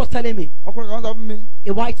 The man was telling me, ọkùnrin kan sọ fún mi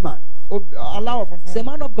a white man, aláwọ̀ he's a funfun.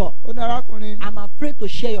 man of God. ó ní arákùnrin I'm afraid to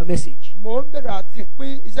share your message. mò ń bèrè àti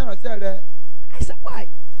pín iṣẹ́ ìránṣẹ́ rẹ. I said, why?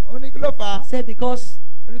 ó ní kí ló fà á. He said, because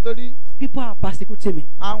nítorí people are persecuting me.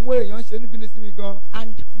 àwọn èèyàn ń ṣe níbini sí mi gan.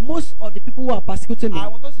 And most of the people who are persecuting me,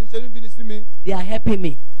 àwọn tó sì ń ṣe níbini sí mi. they are helping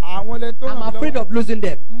me. àwọn lẹni tó ràn I'm mí afraid lọ́wọ́. of losing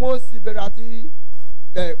them. mo sì bèrè àti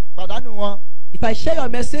pàdánù wọn. If I share your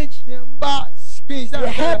message, tí n bá pín iṣẹ́ the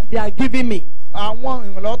ìránṣẹ́ help rẹ. they are giving me,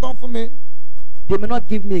 àwọn ìrànlọ́wọ́ tó ń fún mi. they may not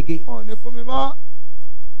give me again. wọn ò ní fún mi mọ́.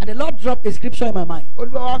 And the Lord dropped a scripture in my mind.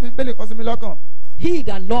 olúwa wá fi bẹ́ẹ̀lì kan sí mi lọ́kàn. He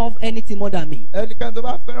that love anything more than me ẹnikẹ́ni tó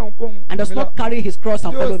bá fẹ́ràn ohunkóhun and does mi lọ, not carry his cross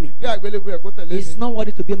and tí ó follow sì me gbé àgbélébùú rẹ̀ kó tẹ̀lé is mi, not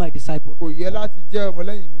worthy to be my disciple. kò yẹ láti jẹ́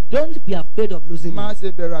ọmọlẹ́yìn mi. Don't be afraid of losing me. má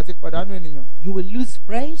ṣe bẹ̀rù àti pàdánù ènìyàn. You will lose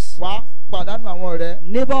friends, wá pàdánù àwọn ọ̀rẹ́,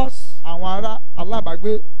 neighbors, àwọn ará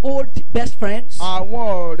alábàágbé, old best friends,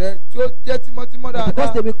 àwọn ọ̀rẹ́ tí ó jẹ́ tímọ́tímọ́ because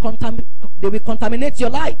dáadáa. they will contaminate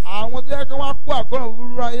your life. àwọn tó yẹ kí wọ́n kó àkóràn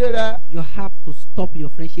búburú ayé rẹ. You have to stop your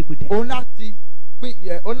friendship with them. òun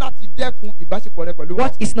láti dẹ́kun ìbáṣepọ̀ rẹ pẹ̀lú wọn.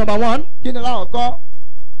 What is number one? kí ni láwọ̀kọ́?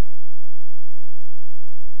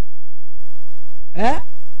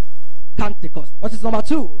 Pentecost. What is number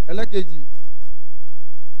two? ẹlẹ́kejì,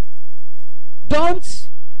 Don't.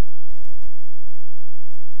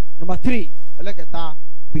 Number three, ẹlẹ́kẹta,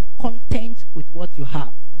 be content with what you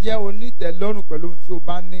have. jẹ́ onítẹ̀lọ́rùn pẹ̀lú ohun tí o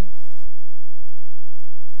bá ní.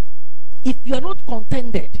 If you are not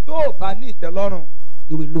contented, tó o bá ní ìtẹ̀lọ́rùn,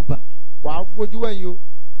 you will look back. wàá gbójú wẹ̀yìn o.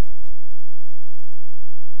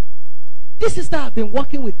 This sister has been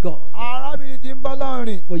working with God arábìnrin ti ń bá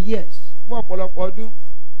lọ́rìn for years. fún ọ̀pọ̀lọpọ̀ ọdún.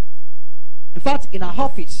 In fact, in her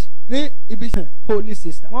office, ní ibi iṣẹ́ holy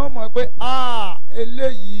sister. wọ́n mọ̀ pé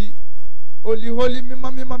eléyìí olíhólí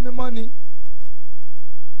mímọ́ ni.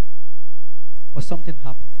 But something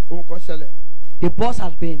happened. ohun kan ṣẹlẹ̀. The boss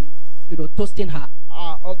has been, toasting her.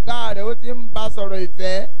 ọ̀gá rẹ̀ ó ti ń bá sọ̀rọ̀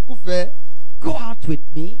ìfẹ́ kúfẹ́. Go out with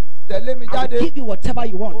me. tẹ̀lé mi I jáde. will give you whatever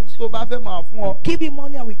you ohun want. tó bá fẹ́ máa fún ọ. Give you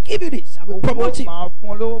money, I will give you this. I will promote you. máa fún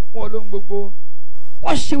ọ lówó fún ọ lóhun gbogbo.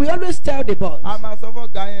 But she will always tell the boss, a máa sọ fún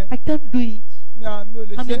ọ̀gá yẹn. I can't do it. mi ò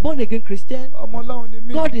lè I'm a ṣe. born again Christian. ọmọ ọlọ́run ni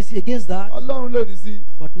mí. God is against that. ọlọ́run lòdì sí i.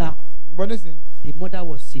 But now, gbọ́n nísìn. the mother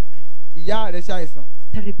was sick, ìyá rẹ̀ ṣàìsàn.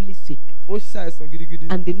 terribly sick. ó ṣàìsàn gidigidi.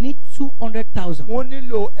 And they need 200,000 wọ́n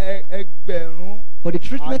nílò ẹgbẹ̀rún for the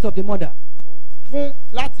treatment of the mother. fún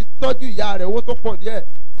láti tọ́jú ìyá rẹ̀ owó tó pọ̀ díẹ̀.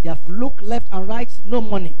 They have looked left and right, no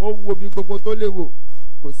money. ó wo bí gbogbo tó lè wò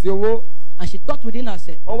kò sí owó. And she thought within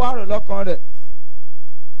herself, ó wá rò lọ́kàn rẹ̀.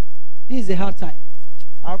 this is a hard time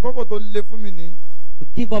àkókò tó le fún mi ní. to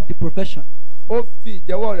give up the profession. ó fi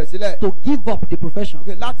ìjẹ́wọ́ rẹ̀ sílẹ̀. To give up the profession.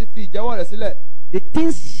 láti fi ìjẹ́wọ́ rẹ̀ sílẹ̀. The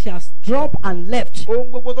things she has dropped and left, ohun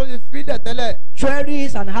gbogbo tó ti fílẹ̀ tẹ́lẹ̀.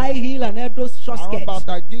 cherries and high heel and all those short àwọn skirts,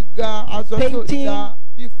 bàtà gíga aṣọ tí ò Painting. da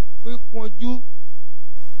kíkun ojú.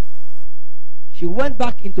 she went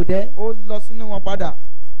back into them ó lọ sínú wọn padà.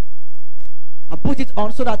 and put it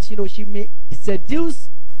on so that she may seduce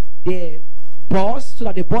the boss, so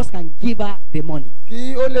that the boss can give her the money.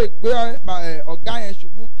 kí ó lè gbé ọ̀gá yẹn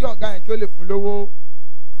ṣubú kí ọ̀gá yẹn kí ó lè fún lówó.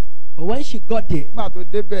 But when she got there, nígbà tó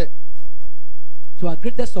débẹ̀ to her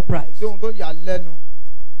greatest surprise, tí ohun tó yà á lẹ́nu.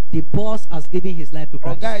 the boss has given his life to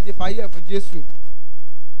ọ̀gá Christ. yẹn ti fàyè ẹ̀ fún Jésù.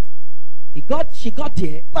 She got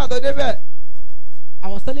there. nígbà tó débẹ̀ I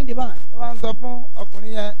was telling the man, wọ́n wá ń sọ fún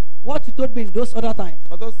ọkùnrin yẹn. what you told me in those other times,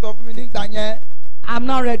 wọ́n tó sọ fún mi nígbà yẹn. I'm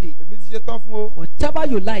not ready. èmi ti ṣe tán fún o. Whatever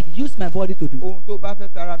you like, use my body to do. ohun tó bá fẹ́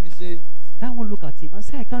fi ara mi ṣe. That one look at him and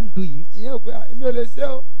say, I can't do it ìyẹn ò pé èmi ò lè ṣe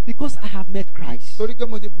o. because I have met Christ. torí pé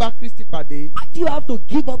mo ti bá Kristi pàdé. Why do you have to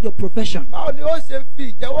give up your profession báwo ni ó ṣe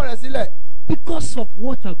fi ìjẹ́wọ́ rẹ̀ sílẹ̀. because of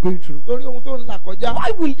what you are going through? torí ohun tó ń là kọjá.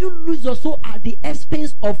 Why will you lose your soul at the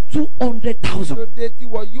expense of 200,000? ló dé tí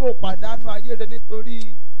wọ́n yóò pàdánù ayé rẹ̀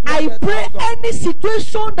nítorí. I pray any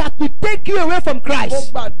situation that will take you away from mo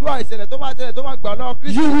Christ, gbàdúrà ìṣẹ̀lẹ̀ tó máa ṣẹlẹ̀ tó máa gbà lọ́wọ́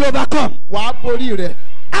Kristi. you will overcome. wàá borí rẹ̀.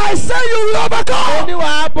 I say you will ó overcome. ní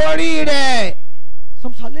wàá borí rẹ̀.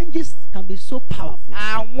 Some challenges can be so powerful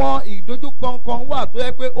àwọn ìdojúkọ kan wà tó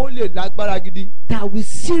yẹ pé ó lè lágbára gidi. that will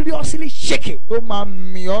seriously shake you. tó máa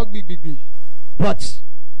mì ọ́ gbìgbìgbì. But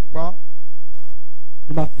ṣùgbọ́n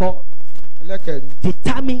number 4, ẹlẹ́kẹ̀rin.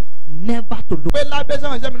 determine never to look. pé lábẹ́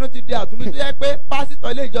sọ̀rọ̀ iṣẹ́ mi ló ti di àtúnbí tó yẹ pé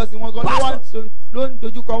pásítọ̀ ilé ìjọsìn wọn gan ló ń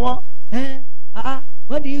dojúkọ wọn.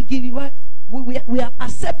 When do you give it? Why? We have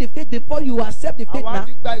accept the faith before you accept the faith Àwọn now.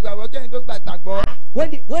 ti gba ìgbàgbọ́ kẹ́yìn tó gba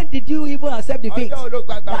ìgbàgbọ́. When did you even accept the faith Ọjọ́ wo ló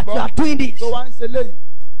gba that you are ìgbàgbọ́ doing this? tó wá ń ṣe léyìí?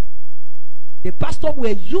 The pastor were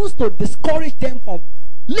used to discourage them from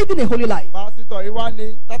living a holy life. Pásítọ̀ yìí wá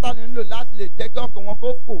ní Sátánì ń lò láti lè jẹ́ kí ọkàn wọn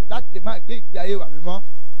kó fò láti lè máa gbé ìgbé ayé wà mímọ́.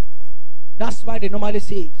 That's why they normally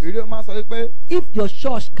say, Ìrírí ó máa ń sọ wípé if your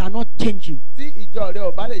church cannot change you, tí ìjọ rẹ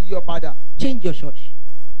ò bá lè yí ọ padà, change your church.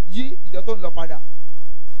 yí ìjọ tó ń lọ padà,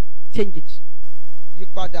 Change it. yí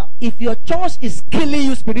padà. If your church is killing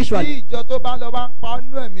you Tí spiritually ìjọ tó bá lọ bá ń pa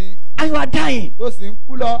ọ́nú ẹ̀mí and you are dying, tó sì ń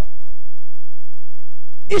kú lọ,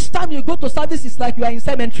 each time you go to service, it's like you are in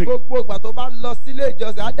cemetery. gbogbo ìgbà tó bá lọ sílé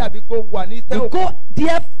ìjọsìn á dàbí kó wà ní tẹ́ You òkú. go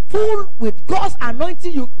there full with God's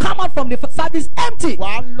anointing, you come out from the service empty.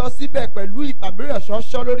 Wà á lọ síbẹ̀ pẹ̀lú ìfàmìlẹ̀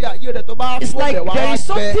ṣọ́ṣọ́ lórí ayé rẹ̀ tó bá It's kú like bẹ̀ wá there is gbẹ.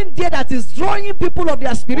 something there that is drawing people of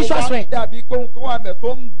their spiritual Ó wá strength. dàbí pé ohun kan wà mẹ́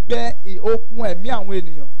tó ń gbẹ okun ẹ̀mí àwọn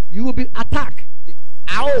ènìyàn. You will be attacked.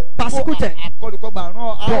 A ó Persecuted. àkọlùkọgbà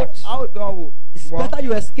rán But a ó dán wò. It's Ṣùgbọ́n better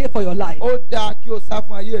you escape for your life ó dáa kí o sá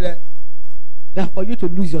fún ayé rẹ. than for you to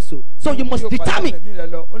lose your soul. So you must Kí o pàdánù determine, ẹ̀mí rẹ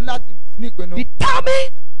lọ. Ó ní láti ní ìpinnu.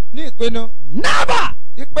 Ní ìpinnu. never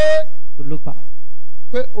Wípé to look back.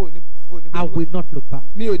 pé ò ní I bojú will not look back.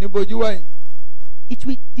 mi ò ní bojú wẹ̀yìn.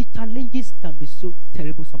 The challenges can be so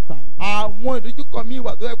terrible sometimes. Àwọn ìdojúkọ mi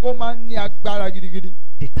wà tó yẹ kó máa ń ní agbára gidigidi.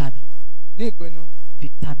 Determine. Ní ìpinnu.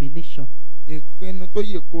 Determination. Ìpinnu tó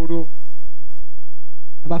yè koro.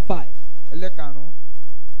 Number 5. Ẹlẹ́karùn-ún.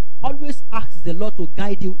 Always ask the Lord to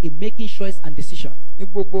guide you in making choice and decision. Ní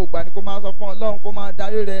gbogbo ìgbà ni kó máa sọ fún Ọlọ́run kó máa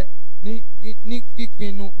darí rẹ ní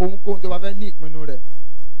ìpinnu ohunkóhun tó bá fẹ́ ní ìpinnu rẹ̀.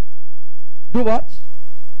 Do what?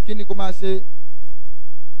 Kí ni kó máa ṣe?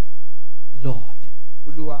 Lord,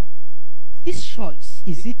 Olúwa. this choice,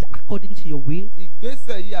 is it according to your will?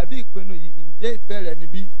 Ìgbésẹ̀ yìí àbí ìpinnu yìí ǹjẹ́ ìfẹ́ rẹ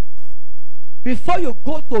níbí? Before you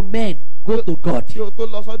go to men, go to God. Kí o tó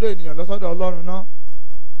lọ sọ́dọ̀ ènìyàn lọ sọ́dọ̀ Ọlọ́run náà.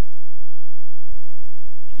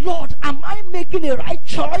 Lord, am I making a right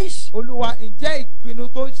choice? Olúwa ǹjẹ́ ìpinnu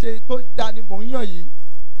tó ṣe tó dá ni mò ń yàn yìí?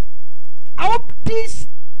 I hope this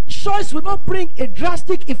choice will not bring a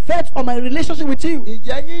drastic effect on my relationship with you.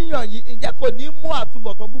 Ǹjẹ́ yíyàn yìí ǹjẹ́ kò ní mú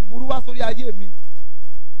àtúbọ̀tán búburú wá sórí ayé mi?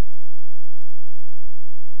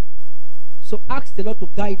 So ask the Lord to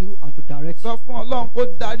guide you and to direct you, Sọ fún Ọlọ́run kó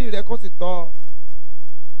darí rẹ kó sì tọ́ ọ.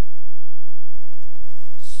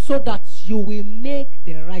 so that you will make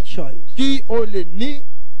the right choice. Kí o lè ní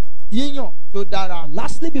yíyàn tó dára.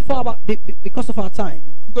 Lastly, because of our time,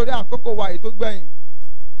 Nítorí àkókò wa èyí tó gbẹ̀yìn.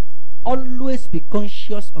 always be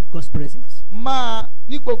conscious of God's presence. Máa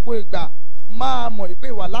ní gbogbo ìgbà máa mọ̀ pé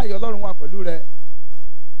ìwà láàyè Ọlọ́run wà pẹ̀lú rẹ.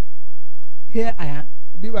 Here I am.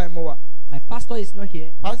 Bí wàá mo wà. My pastor is not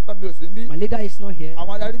here. Pásítọ̀ mi ò sí níbí. My leader is not here.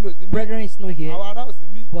 Àwọn adarí mi ò sí níbí. Brethren is not here. Àwọn ará ò sí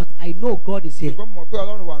níbí. But I know God is here. Ṣùgbọ́n mo mọ̀ pé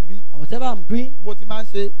Ọlọ́run wà níbí. And whatever I'm doing, Mo ti máa ń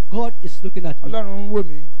ṣe. God is looking at me. Ọlọ́run ń wò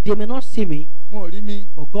mí. They may not see me, Wọn ò rí mi.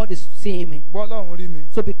 but God is seeing me. Gbọ́ Ọlọ́run rí mi.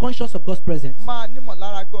 So be conscious of God's presence. Máa nímọ̀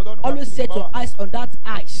lára pé Ọlọ́run wà Always níbi set ìbá your wa. eyes on that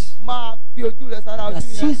eyes Máa fi ojú rẹ sára that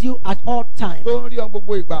ojú sees yẹn. you at all times, Tó ń rí ọ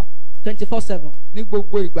gbogbo ìgbà. 24/7. Ní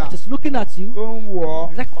gbogbo ìgbà. That is looking at you, Tó ń wọ̀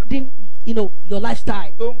ọ́. recording, your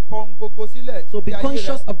lifestyle. Tó ń kọ ohun gbogbo sílẹ̀. So be sí ayé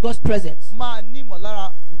conscious rẹ. of God's presence, Máa nímọ̀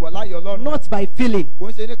lára ìwàláyé Ọlọ́run. not by feeling. Kò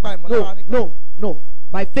ń ṣe nípa ìmọ̀lára No,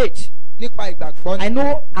 by faith. nípa ìgbàgbọ́ ni. I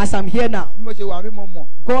know as I'm here now, Bí mo ṣe wà mí mo mọ̀.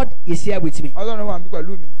 God is here with me. Ọlọ́run wà mí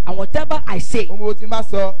pẹ̀lú mi. And whatever I say, Ohun mo ti máa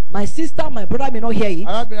sọ. my sister, my brother may not hear it,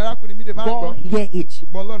 Arábìnrin arákùnrin mi lè máa gbọ́. God hear it.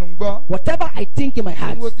 Ṣùgbọ́n Ọlọ́run ń gbọ́. Whatever I think in my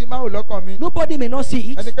heart, Ohun mo ti máa wò lọ́kàn mi. nobody may not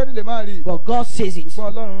see it, Ẹnikẹ́ni lè máa rí i. but God sees it.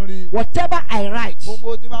 Ṣùgbọ́n Ọlọ́run rí i. Whatever I write, Ohun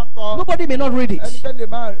mo ti máa ń kọ. nobody may not read it, Ẹnikẹ́ni lè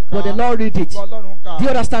máa kà but the á. Lord read it. Ṣùgbọ́n Ọlọ́run kà á. Do you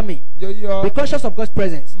understand me? Ǹjẹ́ yọ? Be conscious of God's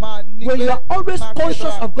presence. Máa ní When pé- you are always máa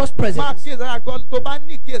conscious kíyèsára- of God's Máa presence, kíyèsára God tó bá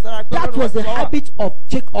ní kíyèsára pé that Ọlọ́run was the wà. habit of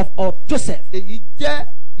Joseph. Èyí jẹ́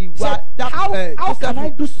He ìwà said, how can I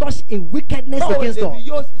do such a wickedness Báwo against lèmi God?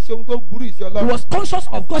 yóò ṣe ohun tó burú ìṣe He Ọlọ́run? was conscious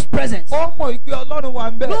of God's presence. Ó mọ̀ ìpè Ọlọ́run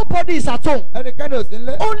wà ń bẹ̀. Nobody is at home. Ẹnikẹ́ni ò sí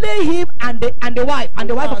nílé. Only him and the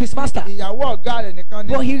wife of his master. Ìyàwó ọ̀gá rẹ̀ nìkan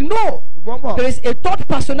ni. But he know Ṣùgbọ́n mọ̀ there is a third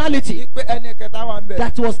personality wípé ẹni kẹta wà ń bẹ̀.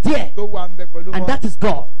 that was there, Tó wà ń bẹ̀ pẹ̀lú and wọn. that is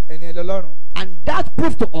God. Ẹni ẹlọ́lọ́run. And that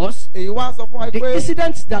proved to us Èyí wá ń sọ fún wa the pé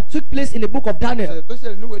incidents that took place in the book of Daniel. ìṣẹ̀lẹ̀ tó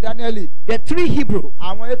ṣẹlẹ̀ níwèé Dáníẹ́lì. The 3 Hebrew,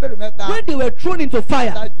 Àwọn ebèrè mẹ́ta. when they were thrown into Ta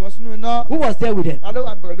fire, jù wọ́n sínú iná. who was there with them? Ta ló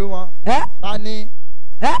wà ń bẹ̀ pẹ̀lú wọn? Eh? Ta ni?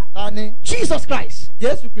 Eh? Ta ni? Jesus Christ.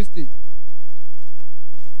 Jésù Kristì.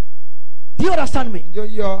 Do you understand me? Ǹjẹ́ ó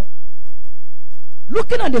yọ?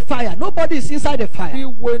 Looking at the fire, nobody is inside the Bí fire.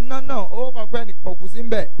 wo iná náà, ó kàn pé ẹnìkan kù sí ń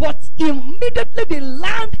bẹ̀. But immediately they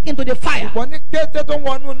land into the fire. Ṣùgbọ́n ní kété tó ń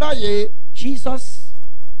wọnú iná yìí, Jesus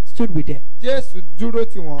stood stood with them. Jésù dúró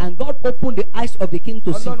tì wọ́n. And God opened the eyes of the king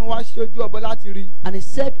to see. Ọlọ́run wá ṣí ojú ọba láti rí. And he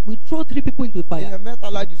said, we throw 3 people into the fire. Èèyàn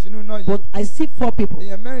mẹ́ta la jù sínú náà yìí. But I see 4 people.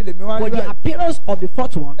 Èèyàn mẹ́rin lèmi wá rí But the báyìí. appearance of the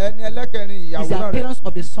 4th one Ẹni ẹlẹ́kẹrin is ìyàwó the náà rẹ̀. appearance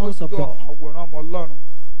of the sons of Ó jọ God. àwòrán ọmọ Ọlọ́run.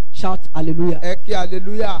 Shout hallelujah. Ẹ kí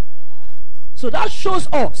hallelujah. So that shows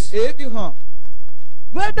us Èyí fi hàn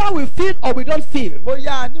whether we feel or we don't feel,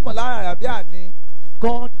 bóyá anímọ̀lára rẹ̀ àbí àní.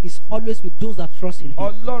 God is always with those that trust in him.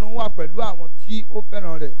 Ọlọ́run wà pẹ̀lú àwọn tí ó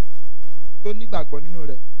fẹ́ràn rẹ̀ tó nígbàgbọ́ nínú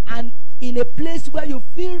rẹ̀. And in a place where you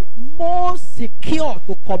feel more secure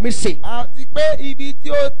to commit sin, Àti pé ibi tí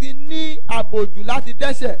ó ti ní àbòjù láti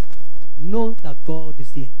dẹ́ṣẹ̀. know that God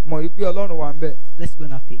is there. Mọ̀ wípé Ọlọ́run wà ń bẹ̀. Let's be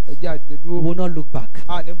on our feet. Ẹ jẹ́ àdìde We dúró. will not look back.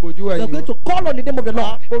 A ní bojú We are ẹ̀yìn going o. to call on the name of the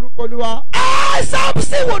Lord. Orúkọ Olúwa. I,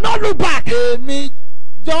 Samson, will not look back. Èmi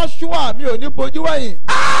Joshua mi ò ní bojú ẹ̀yìn.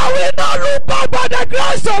 I will not look back by the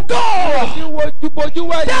grace of Mi ò God. ní wojú bojú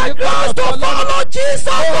ẹ̀yìn The nípa grace to ọ̀tọ̀ Ọlọ́run. follow Jesus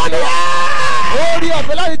on the way. Orí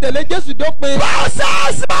ọ̀fẹ́ láti tẹ̀lé Jésù dópin.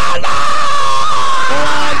 Process my life.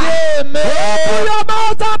 Ayé mi. Open your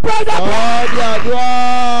mouth and pray the prayer. Ọ̀dì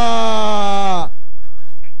àdúrà.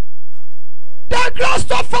 The grace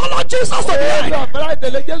to follow Jesus to the Orí end. ọ̀fẹ́ láti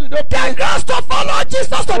tẹ̀lé Jésù The dópin. grace to follow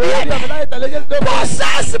Jesus to the Orí end. ọ̀fẹ́ láti tẹ̀lé Jésù dópin.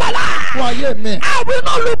 Process my Fún life. ayé mi. I will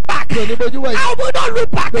not look back. Mi ò ní bojú ẹ̀yìn. I will not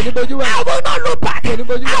look back. Mi ò ní bojú ẹ̀yìn. I will not look back. Mi ò ní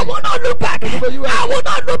bojú I ẹ̀yìn. will not look back. Mi ò ní bojú ẹ̀yìn. I will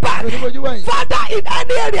not look back. Mi ò ní bojú ẹ̀yìn. Father, in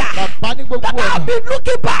any area Bàbá ní gbogbo that I have ọ̀nà. been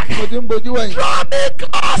looking back, Mo ti ń bojú ẹ̀yìn. draw me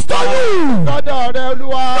close to you. Sọ́dọ̀ rẹ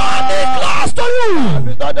Olúwa. Draw me close to you.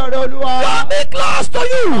 Àbí sọ́dọ̀ rẹ Olúwa. Draw me close to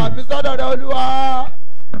you. Àbí sọ́dọ̀ rẹ Olúwa.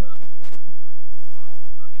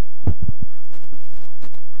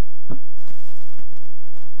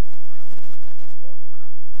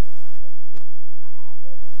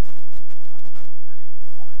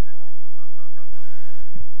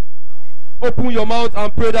 Open your mouth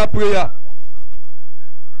and pray that prayer.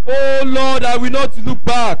 Oh Lord, I will not look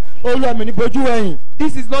back. Olúwa mi ní bojú ẹ̀yìn.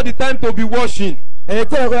 This is not the time to be washing. Ẹ̀yin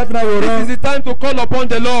tí ẹ̀kọ́ láti máa This wòran. is the time to call upon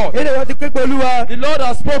the Lord. Ilé ìwọ́n ti pé pé Olúwa. The Lord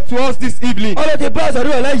has spoke to us this evening. Ọlọ́run ti bá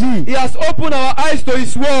àṣàrí ọ̀la yìí. He has opened our eyes to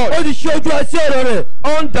His Ó word. ti ṣe ojú àti ọ̀rọ̀ rẹ̀.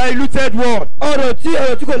 Undiluted word. Ọ̀rọ̀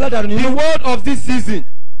tí kò ládàá The nínú. word of this season.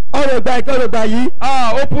 Ọ̀rọ̀ ìgbà ìkẹ́ ọ̀rọ̀ ìgbà yìí.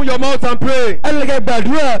 Open your mouth and pray. Ẹlẹ́gẹ̀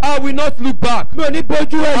gbàdúrà. I will not look back. Mi ò ní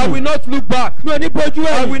bojú I will ẹ̀yìn. not look back. Mi ò ní bojú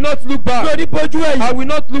I will ẹ̀yìn. not look Mi ò back. ní bojú I ẹ̀yìn. will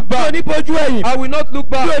not look Mi ò back. ní bojú ẹ̀yìn. I will not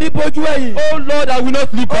look Mi ò back. ní bojú ẹ̀yìn. Oh Lord, I will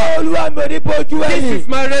not look back. Olúwa mi ò ní bojú This ẹ̀yìn. is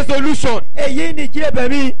my resolution. Èyí ni jí ẹ̀bẹ̀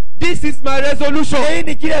mi. This is my resolution. Èyí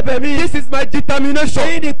ni jí ẹ̀bẹ̀ mi. This is my determination.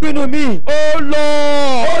 Èyí ni ìpinnu mi. Oh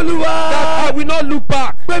Lord, Olúwa. that I will not look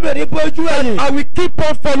back. Pé mi ò ní bojú ẹ̀yìn. I will keep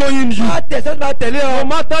on following you. Má tẹ̀sán máa tẹ̀lé No ọ.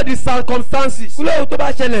 matter the circumstances, Kúlóhùn tó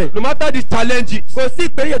bá ṣẹlẹ̀. no matter the challenges, Kò sí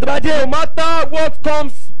ìpèníjà tó bá dé. no matter what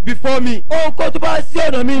comes before me, Ohunkóhun tó bá sí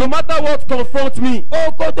ọ̀nà mi. no matter what confronts me,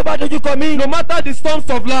 Ohunkóhun tó bá dojú kọ mi. no matter the storms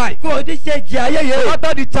of life, Kò ní ṣe jì ayé no yẹn.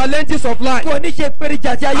 matter the challenges of life, Kò ní ṣe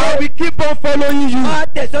ìpèníjà sí I ayé. will keep on following you. Má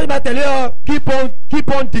tẹ̀sán máa tẹ̀lé ọ.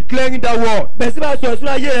 Keep on declaring that word. Bẹ̀sí máa sọ̀rọ̀ sínú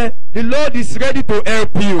ayé rẹ. The Lord is ready to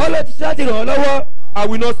help you. Ọlọ́run ti ṣe láti ràn ọ́ lọ́wọ́. I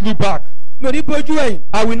will not look back. Mi ò ní bojú ẹ̀yìn.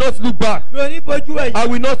 I will not look back. Mi ò ní bojú ẹ̀yìn. I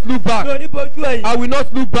will not look Mi ò back. ní bojú ẹ̀yìn. I will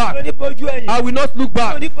not look Mi ò back. ní bojú ẹ̀yìn. I will not look Mi ò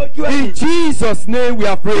back. ní bojú ẹ̀yìn. In Jesus' name we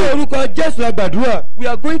are Ní praying. orúkọ Jésù la gbàdúrà. We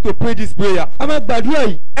are going to pray this prayer. A máa gbàdúrà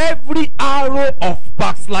yìí. Every arrow of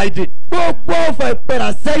backsliding. Gbogbo ọ̀fà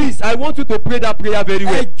ìpẹ̀rà sẹ́yìn. Please, I want you to pray that prayer very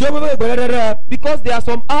well. Ẹjọ́ bẹ́ẹ̀ bẹ̀rẹ̀ dáadáa. Because there are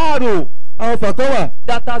some arrow Àwọn ọ̀fà kan wà.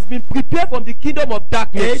 that has been prepared from the kingdom of Èyí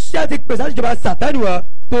darkness tí a ti pèsè láti ìjọba Sàtánì wá.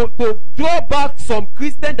 to draw back some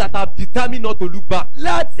Christians that have determined not to look back.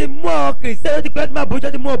 Láti mú àwọn kìrìsìtẹ́nì tí pẹ́ẹ́tì máa bójú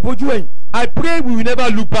láti mú ọ bójú ẹ̀yìn. I pray we will never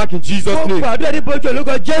look back in Jesus' Mo name. gbàdúrà ní bójú ẹ̀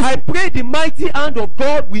lórúkọ I Jésù. pray the mighty hand of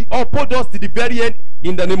God will uphold us to the very end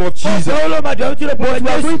in the name of Jesus. Ọ̀sán olóòmàdì ọ̀hún tí ó lè bọ̀ But we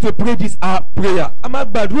are Jésù. going to pray this prayer. A máa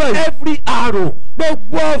gbàdúrà yìí. Every arrow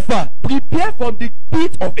Gbogbo ọ̀fà. prepare from the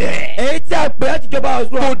pit of hell Èyí tí a pè láti ìjọba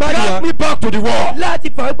ọ̀sùn to drag me back to the wall. láti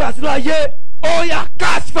fàwọn gbà sínú ayé. Oh yeah,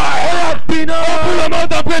 catch fire! Ó yà bínú. Open your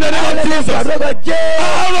mouth and pray in the name of Jesus. Lórúkọ Jésù.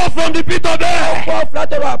 Arrow from the pit of hell. Ọ̀pọ̀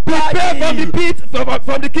fúlátọ̀rọ̀ Prepare from the pit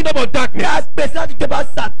from the kingdom of darkness. Láti pèsè láti ìjọba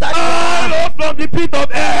Sàtánì. Arrow from the pit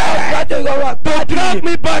of hell Fúlátọ̀rọ̀ to drag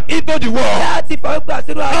me back into the wall. láti fàwọn gbà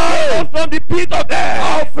sínú Arrow ayé. from the pit of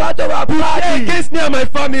hell Fúlátọ̀rọ̀ prepare against me and my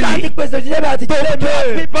láti family. pèsè òṣìṣẹ́ mi àti To ìdílé drag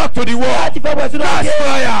me mi. back to the wall. Láti fàwọn gbà sínú Catch ayé. Ó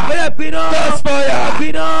fire! yà bínú. Catch fire!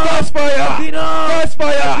 Bínú. Catch fire! Bínú. Catch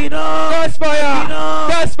fire! Bínú. Catch fire! Bínú.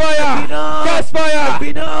 Catch fire! Bínú. Catch fire!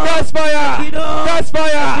 Bínú. Catch fire! Bínú. Catch fire! Bínú. Catch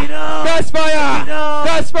fire! Bínú.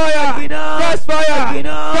 Catch fire! Bínú. Catch fire! Bínú. Catch fire!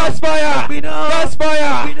 Bínú. Catch fire! Bínú. Catch fire!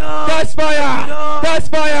 Bínú. Catch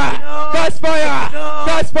fire! Bínú. Catch fire! Bínú.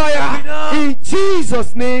 Catch fire! Bínú. In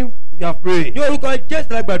Jesus' name we are praying. Ní orúkọ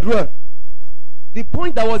Jésù la gbàdúrà. The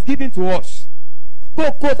point that was given to us.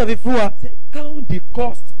 Kókó tàbí fún wa. Say, count the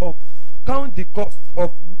cost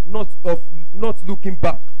of not looking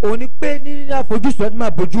back. Òní pé ní àfojúsùn ẹ̀ máa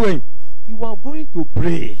bójú ẹ̀yìn. You are going to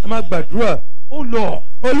pray. A máa gbàdúrà. Oh Lord,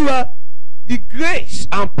 Olúwa, the grace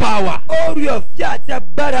and power orí ọ̀fẹ́ àti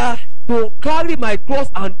agbára to carry my cross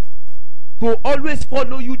and to always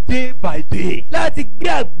follow you day by day. láti gbé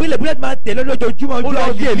àgbélébùú láti máa tẹ̀lé lójoojúmọ́ Oh ojú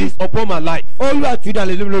Lord, ayé mi. release upon my life. Olúwa tù dà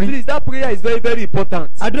lé lórí. Please, that prayer is very, very important.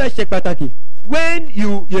 Àdúrà ṣe pàtàkì. When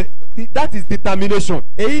that is determination.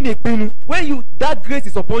 Èyí ni ìpinnu. When that grace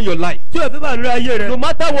is upon your life, Tí o fẹ́ bá lórí ayé rẹ̀. no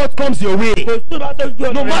matter what comes your way, Kò sí bá tọ́jú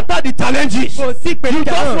ọ̀nà no rẹ̀. matter the challenges, Kò sí you ìpèníjà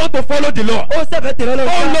just náà. want to follow the Lord. Ó sẹ́fẹ̀ẹ́ tẹ̀lé Oh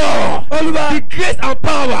lọ́wọ́. Lord, Olúwa, the grace and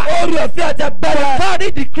power orí ọ̀fẹ́ àti to agbára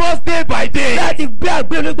carry the cross day by day, láti gbé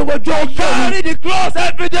àgbélébùú gbogbo ojú ayé mi. carry the cross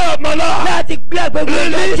every day of my life. Láti gbé àgbélébùú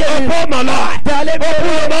ojú Release ayé mi. upon my life. Dàlẹ́ mi Open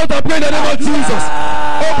your mouth and pray in the name of Jesus.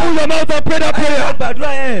 Open your mouth and pray that prayer.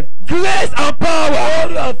 Gbàdúrà yẹn. Grace and power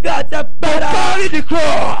Orí ọ̀fẹ́ àti to agbára carry the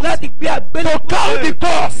cross, láti gbé to àgbélébùú count the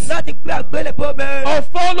cost láti gbé àgbélébùú mi. of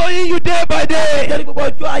following you day by day. Jẹ́ni gbogbo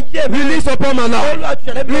ojú ayé mi. Release upon my life. Olúwa tù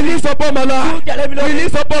dàlẹ́ mi lórí. Release upon my life.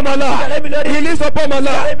 Release upon my life. Release upon my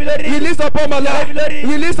life. Release upon my life.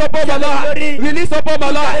 Release upon my life. Release upon my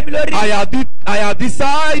life. I have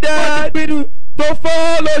decided to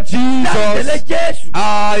follow Jesus. Jésù.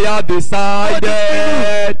 I have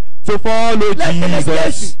decided to follow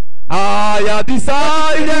Jesus. I have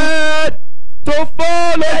decided to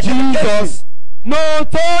follow Jesus. No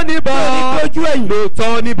turning back. No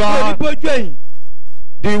turning back. Bójú ẹ̀yìn.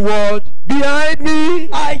 The world behind me.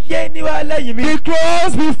 Ayé níwá lẹ́yìn mi. The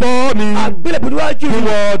cross before me. Àgbélébùú níwájú The mi.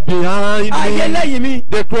 world behind Ayé me. lẹ́yìn mi.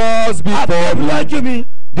 The cross before Àgbélébùú me. níwájú mi.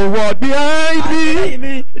 The world behind Ayé lẹ́yìn me.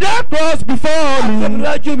 mi. The cross before Àgbélébùú me.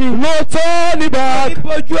 níwájú mi. No turning back.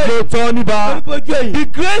 Bójú ẹ̀yìn. No turning back. Bójú ẹ̀yìn. The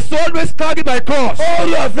grace to always carry my cross.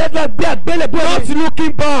 Orí ọ̀fẹ́ tó gbé àgbélébùú Not mi.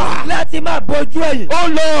 looking back. Láti máa bójú ẹ̀yìn. Oh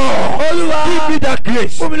Lord, Olúwa. give me that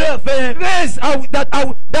grace. Fún mi lórí ọ̀fẹ́ yẹn. Grace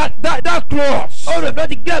that cross. Orí ọ̀fẹ́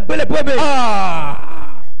ti gbé àgbélébùú mi.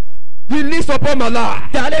 Release upon my life.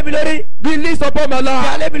 Dàlẹ́ mi lórí. Release upon my life.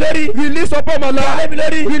 Dàlẹ́ mi lórí. Release upon my Dàlẹ́ mi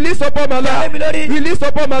life. lórí. Release upon my life. Release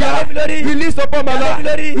upon my life. Release upon my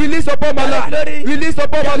life. Release upon my life. Release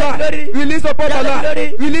upon my life. Release upon my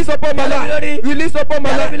life. Release upon my life. Release upon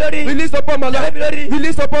my life. Release upon my life.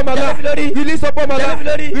 Release upon my life. Release upon my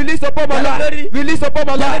life. Release upon my life. Release upon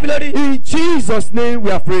my life. In Jesus' name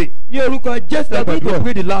we are praying. Ní orúkọ Jésù We are going to àgbàdúrà.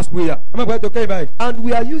 pray the last prayer. Ọmọ ìgbà tó kẹ́yìn báyìí. And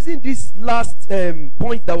we are using this last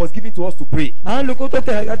point that was given to us to pray. À ń lo kó tó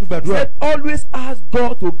kẹ́yìn láti gbàdúrà. Said, always ask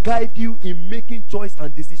God to guide you in making choice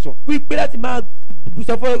and decision. Wípé láti máa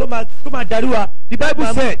sọ fún ẹ kó máa darí wa. The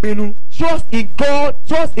Bible said, trust in God,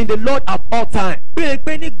 trust in the Lord at all times. Bẹ́ẹ̀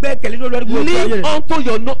pé ní gbẹ́kẹ̀lé ní olórí gbogbo ayé Lean rẹ̀.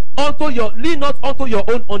 lean not onto your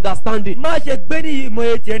own understanding. Má ṣe gbé ní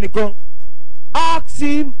ìmọ̀ etí ẹnìkan. Ask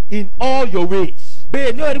Him in all your ways.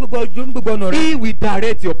 Bẹ́ẹ̀ ní orí gbogbo ojú ní gbogbo ọ̀nà rẹ̀. He will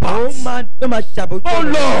direct your Ó path. máa ṣàbójú. Oh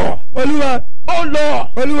Lord, Olúwa. oh Lord,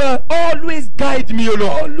 Olúwa. always guide me, O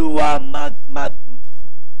Lord. Olúwa máa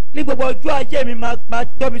ní gbogbo ojú ayé mi máa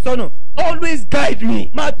tọ́ mi sọ́nà. Always guide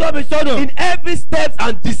me Máa tọ́ mi sọ́nà. in every step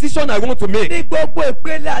and decision I want to make. Ní gbogbo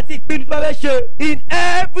ìpele àti ìpinnu tó bá fẹ́ ṣe. In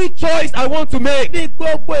every choice I want to make. Ní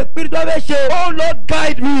gbogbo ìpinnu tó bá fẹ́ ṣe. Oh Lord,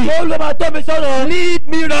 guide me. Olúwa máa tọ́ mi sọ́nà. Lead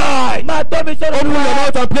me right. Máa tọ́ mi sọ́nà. Open your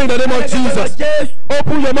mouth and pray in the name of Jesus. Jésù.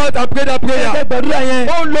 Open your mouth and pray that Ẹgbẹ́ prayer. gbàdúrà yẹn.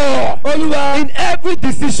 Oh Lord, Olúwa. in every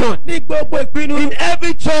decision, Ní gbogbo ìpinnu. in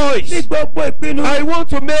every Ní choice gbogbo ìpinnu. I want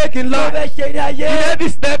to make in Tó life, fẹ́ ṣe ní ayé. in every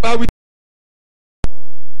step I will.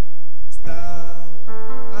 Stand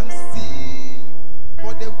and see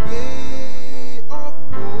for the way